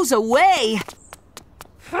it blows away.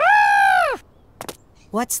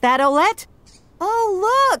 What's that, Olette?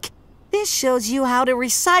 Oh, look! This shows you how to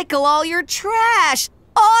recycle all your trash.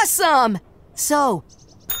 Awesome! So,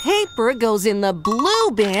 paper goes in the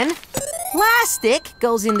blue bin, plastic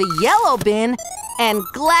goes in the yellow bin, and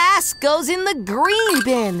glass goes in the green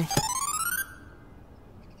bin.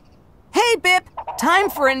 Hey, Bip! Time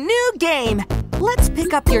for a new game! Let's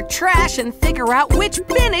pick up your trash and figure out which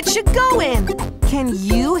bin it should go in. Can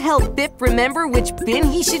you help Bip remember which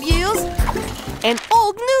bin he should use? An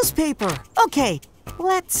old newspaper. Okay,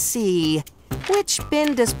 let's see. Which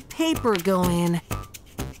bin does paper go in?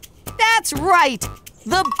 That's right!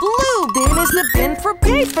 The blue bin is the bin for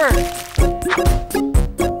paper.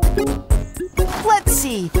 Let's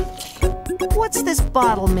see. What's this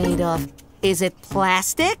bottle made of? Is it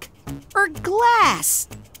plastic or glass?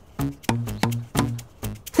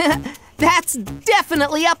 That's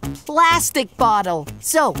definitely a plastic bottle.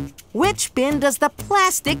 So, which bin does the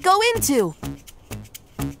plastic go into?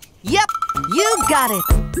 Yep, you got it.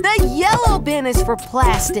 The yellow bin is for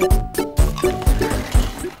plastic.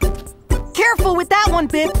 Careful with that one,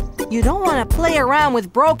 Bip. You don't want to play around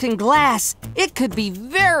with broken glass. It could be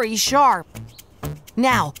very sharp.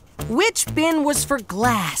 Now, which bin was for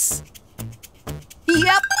glass?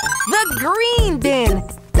 Yep, the green bin.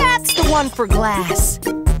 That's the one for glass.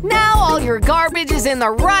 Now all your garbage is in the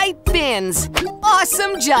right bins.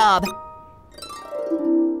 Awesome job.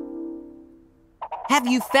 Have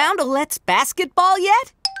you found Olette's basketball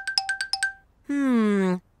yet?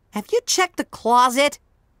 Have you checked the closet?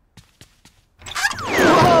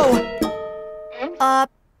 Whoa!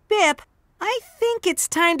 Bip, I think it's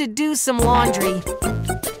time to do some laundry.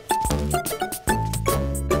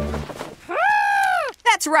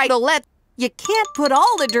 That's right, Olette. You can't put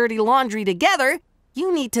all the dirty laundry together.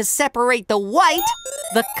 You need to separate the white,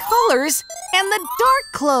 the colors, and the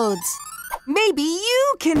dark clothes. Maybe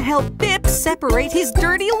you can help Bip separate his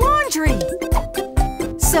dirty laundry.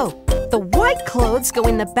 So, the white clothes go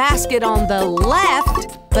in the basket on the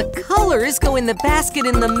left, the colors go in the basket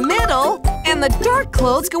in the middle, and the dark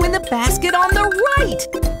clothes go in the basket on the right.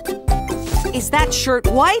 Is that shirt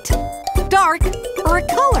white, dark, or a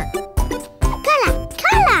color?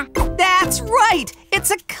 Color! That's right! It's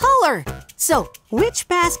a color! So, which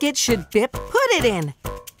basket should Bip put it in?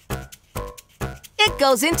 It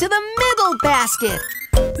goes into the middle basket.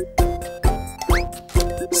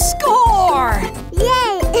 Score!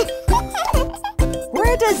 Yay!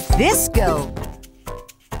 Where does this go?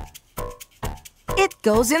 It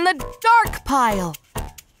goes in the dark pile.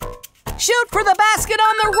 Shoot for the basket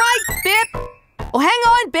on the right, Bip! Oh, hang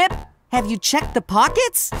on, Bip. Have you checked the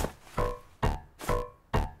pockets?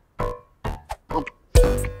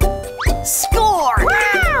 Score!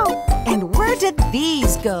 Wow! And where did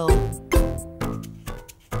these go?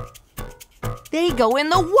 They go in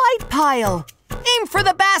the white pile. Aim for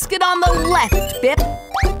the basket on the left, Bip.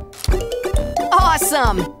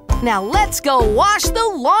 Awesome! Now let's go wash the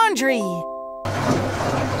laundry.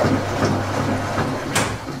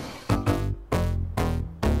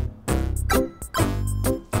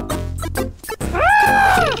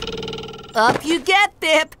 Up you get,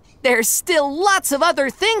 Bip. There's still lots of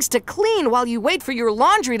other things to clean while you wait for your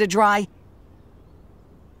laundry to dry.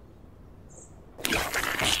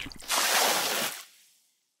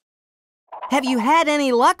 Have you had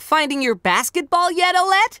any luck finding your basketball yet,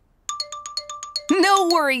 Olette? No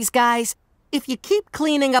worries, guys. If you keep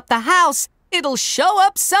cleaning up the house, it'll show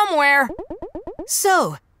up somewhere.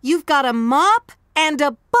 So, you've got a mop and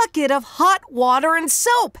a bucket of hot water and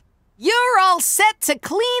soap. You're all set to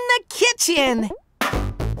clean the kitchen.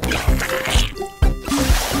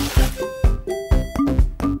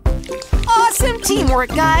 Awesome teamwork,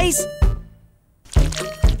 guys.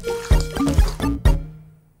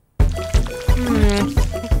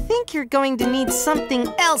 I think think you're going to need something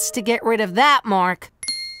else to get rid of that mark.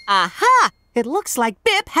 Aha! It looks like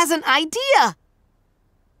Bip has an idea.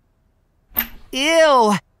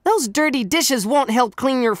 Ew! Those dirty dishes won't help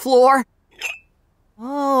clean your floor.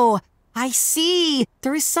 Oh, I see.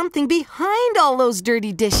 There is something behind all those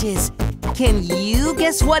dirty dishes. Can you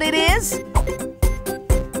guess what it is?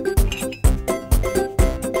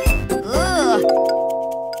 Ugh.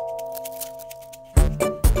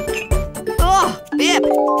 Oh, Bip,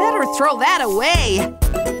 better throw that away.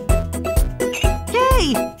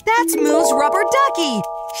 Hey, that's Moo's rubber ducky.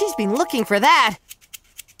 She's been looking for that.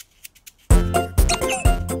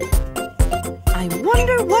 I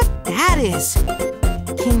wonder what that is.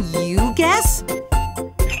 Can you guess?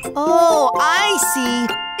 Oh, I see.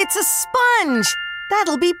 It's a sponge.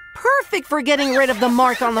 That'll be perfect for getting rid of the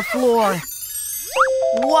mark on the floor.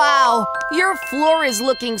 Wow, your floor is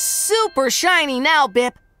looking super shiny now,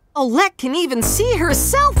 Bip. Olette can even see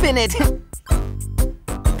herself in it.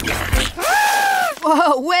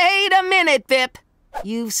 Whoa, wait a minute, Bip.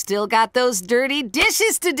 You've still got those dirty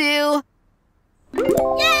dishes to do.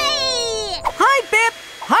 Yay! Hi, Bip.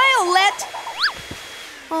 Hi, Olette.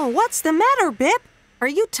 Oh, what's the matter, Bip? Are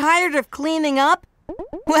you tired of cleaning up?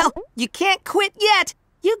 Well, you can't quit yet.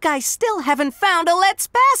 You guys still haven't found Olette's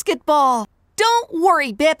basketball. Don't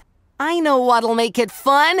worry, Bip. I know what'll make it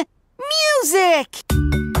fun. Music!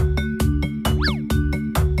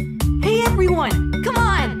 Hey, everyone, come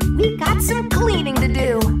on. We got some cleaning to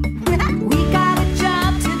do. We got a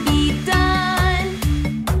job to be done.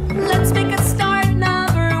 Let's make a start,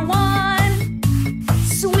 number one.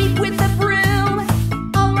 Sweep with the broom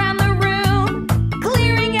around the room.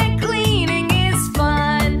 Clearing and cleaning is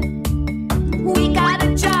fun. We got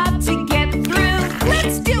a job to get through.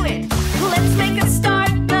 Let's do it. Let's make a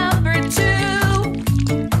start, number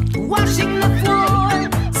two. Washing the floor,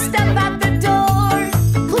 step out the door.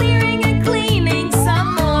 Clearing and cleaning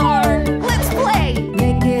some more. Let's play.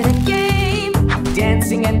 Make it a game.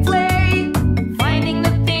 Dancing and play. Finding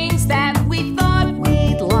the things that we thought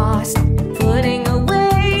we'd lost. Putting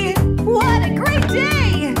away. What a great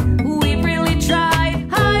day. We really tried.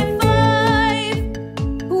 High five.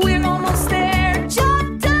 We're almost there.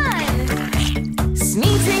 Job done.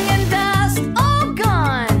 Sneezing and dust all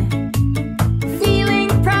gone. Feeling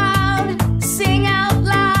proud. Sing out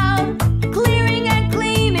loud. Clearing and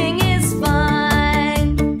cleaning is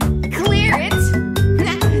fun. Clear it.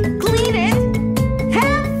 Clean it.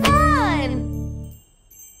 Have fun.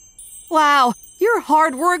 Wow, your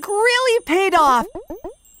hard work really paid off.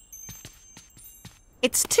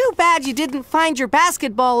 It's too bad you didn't find your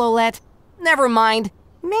basketball, Olette. Never mind.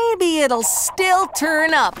 Maybe it'll still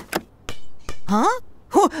turn up. Huh?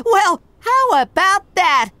 Well, how about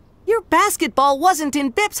that? Your basketball wasn't in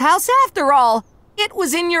Bip's house after all. It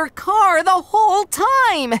was in your car the whole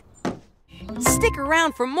time. Stick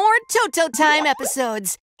around for more Toto Time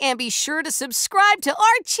episodes. And be sure to subscribe to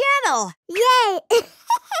our channel. Yay!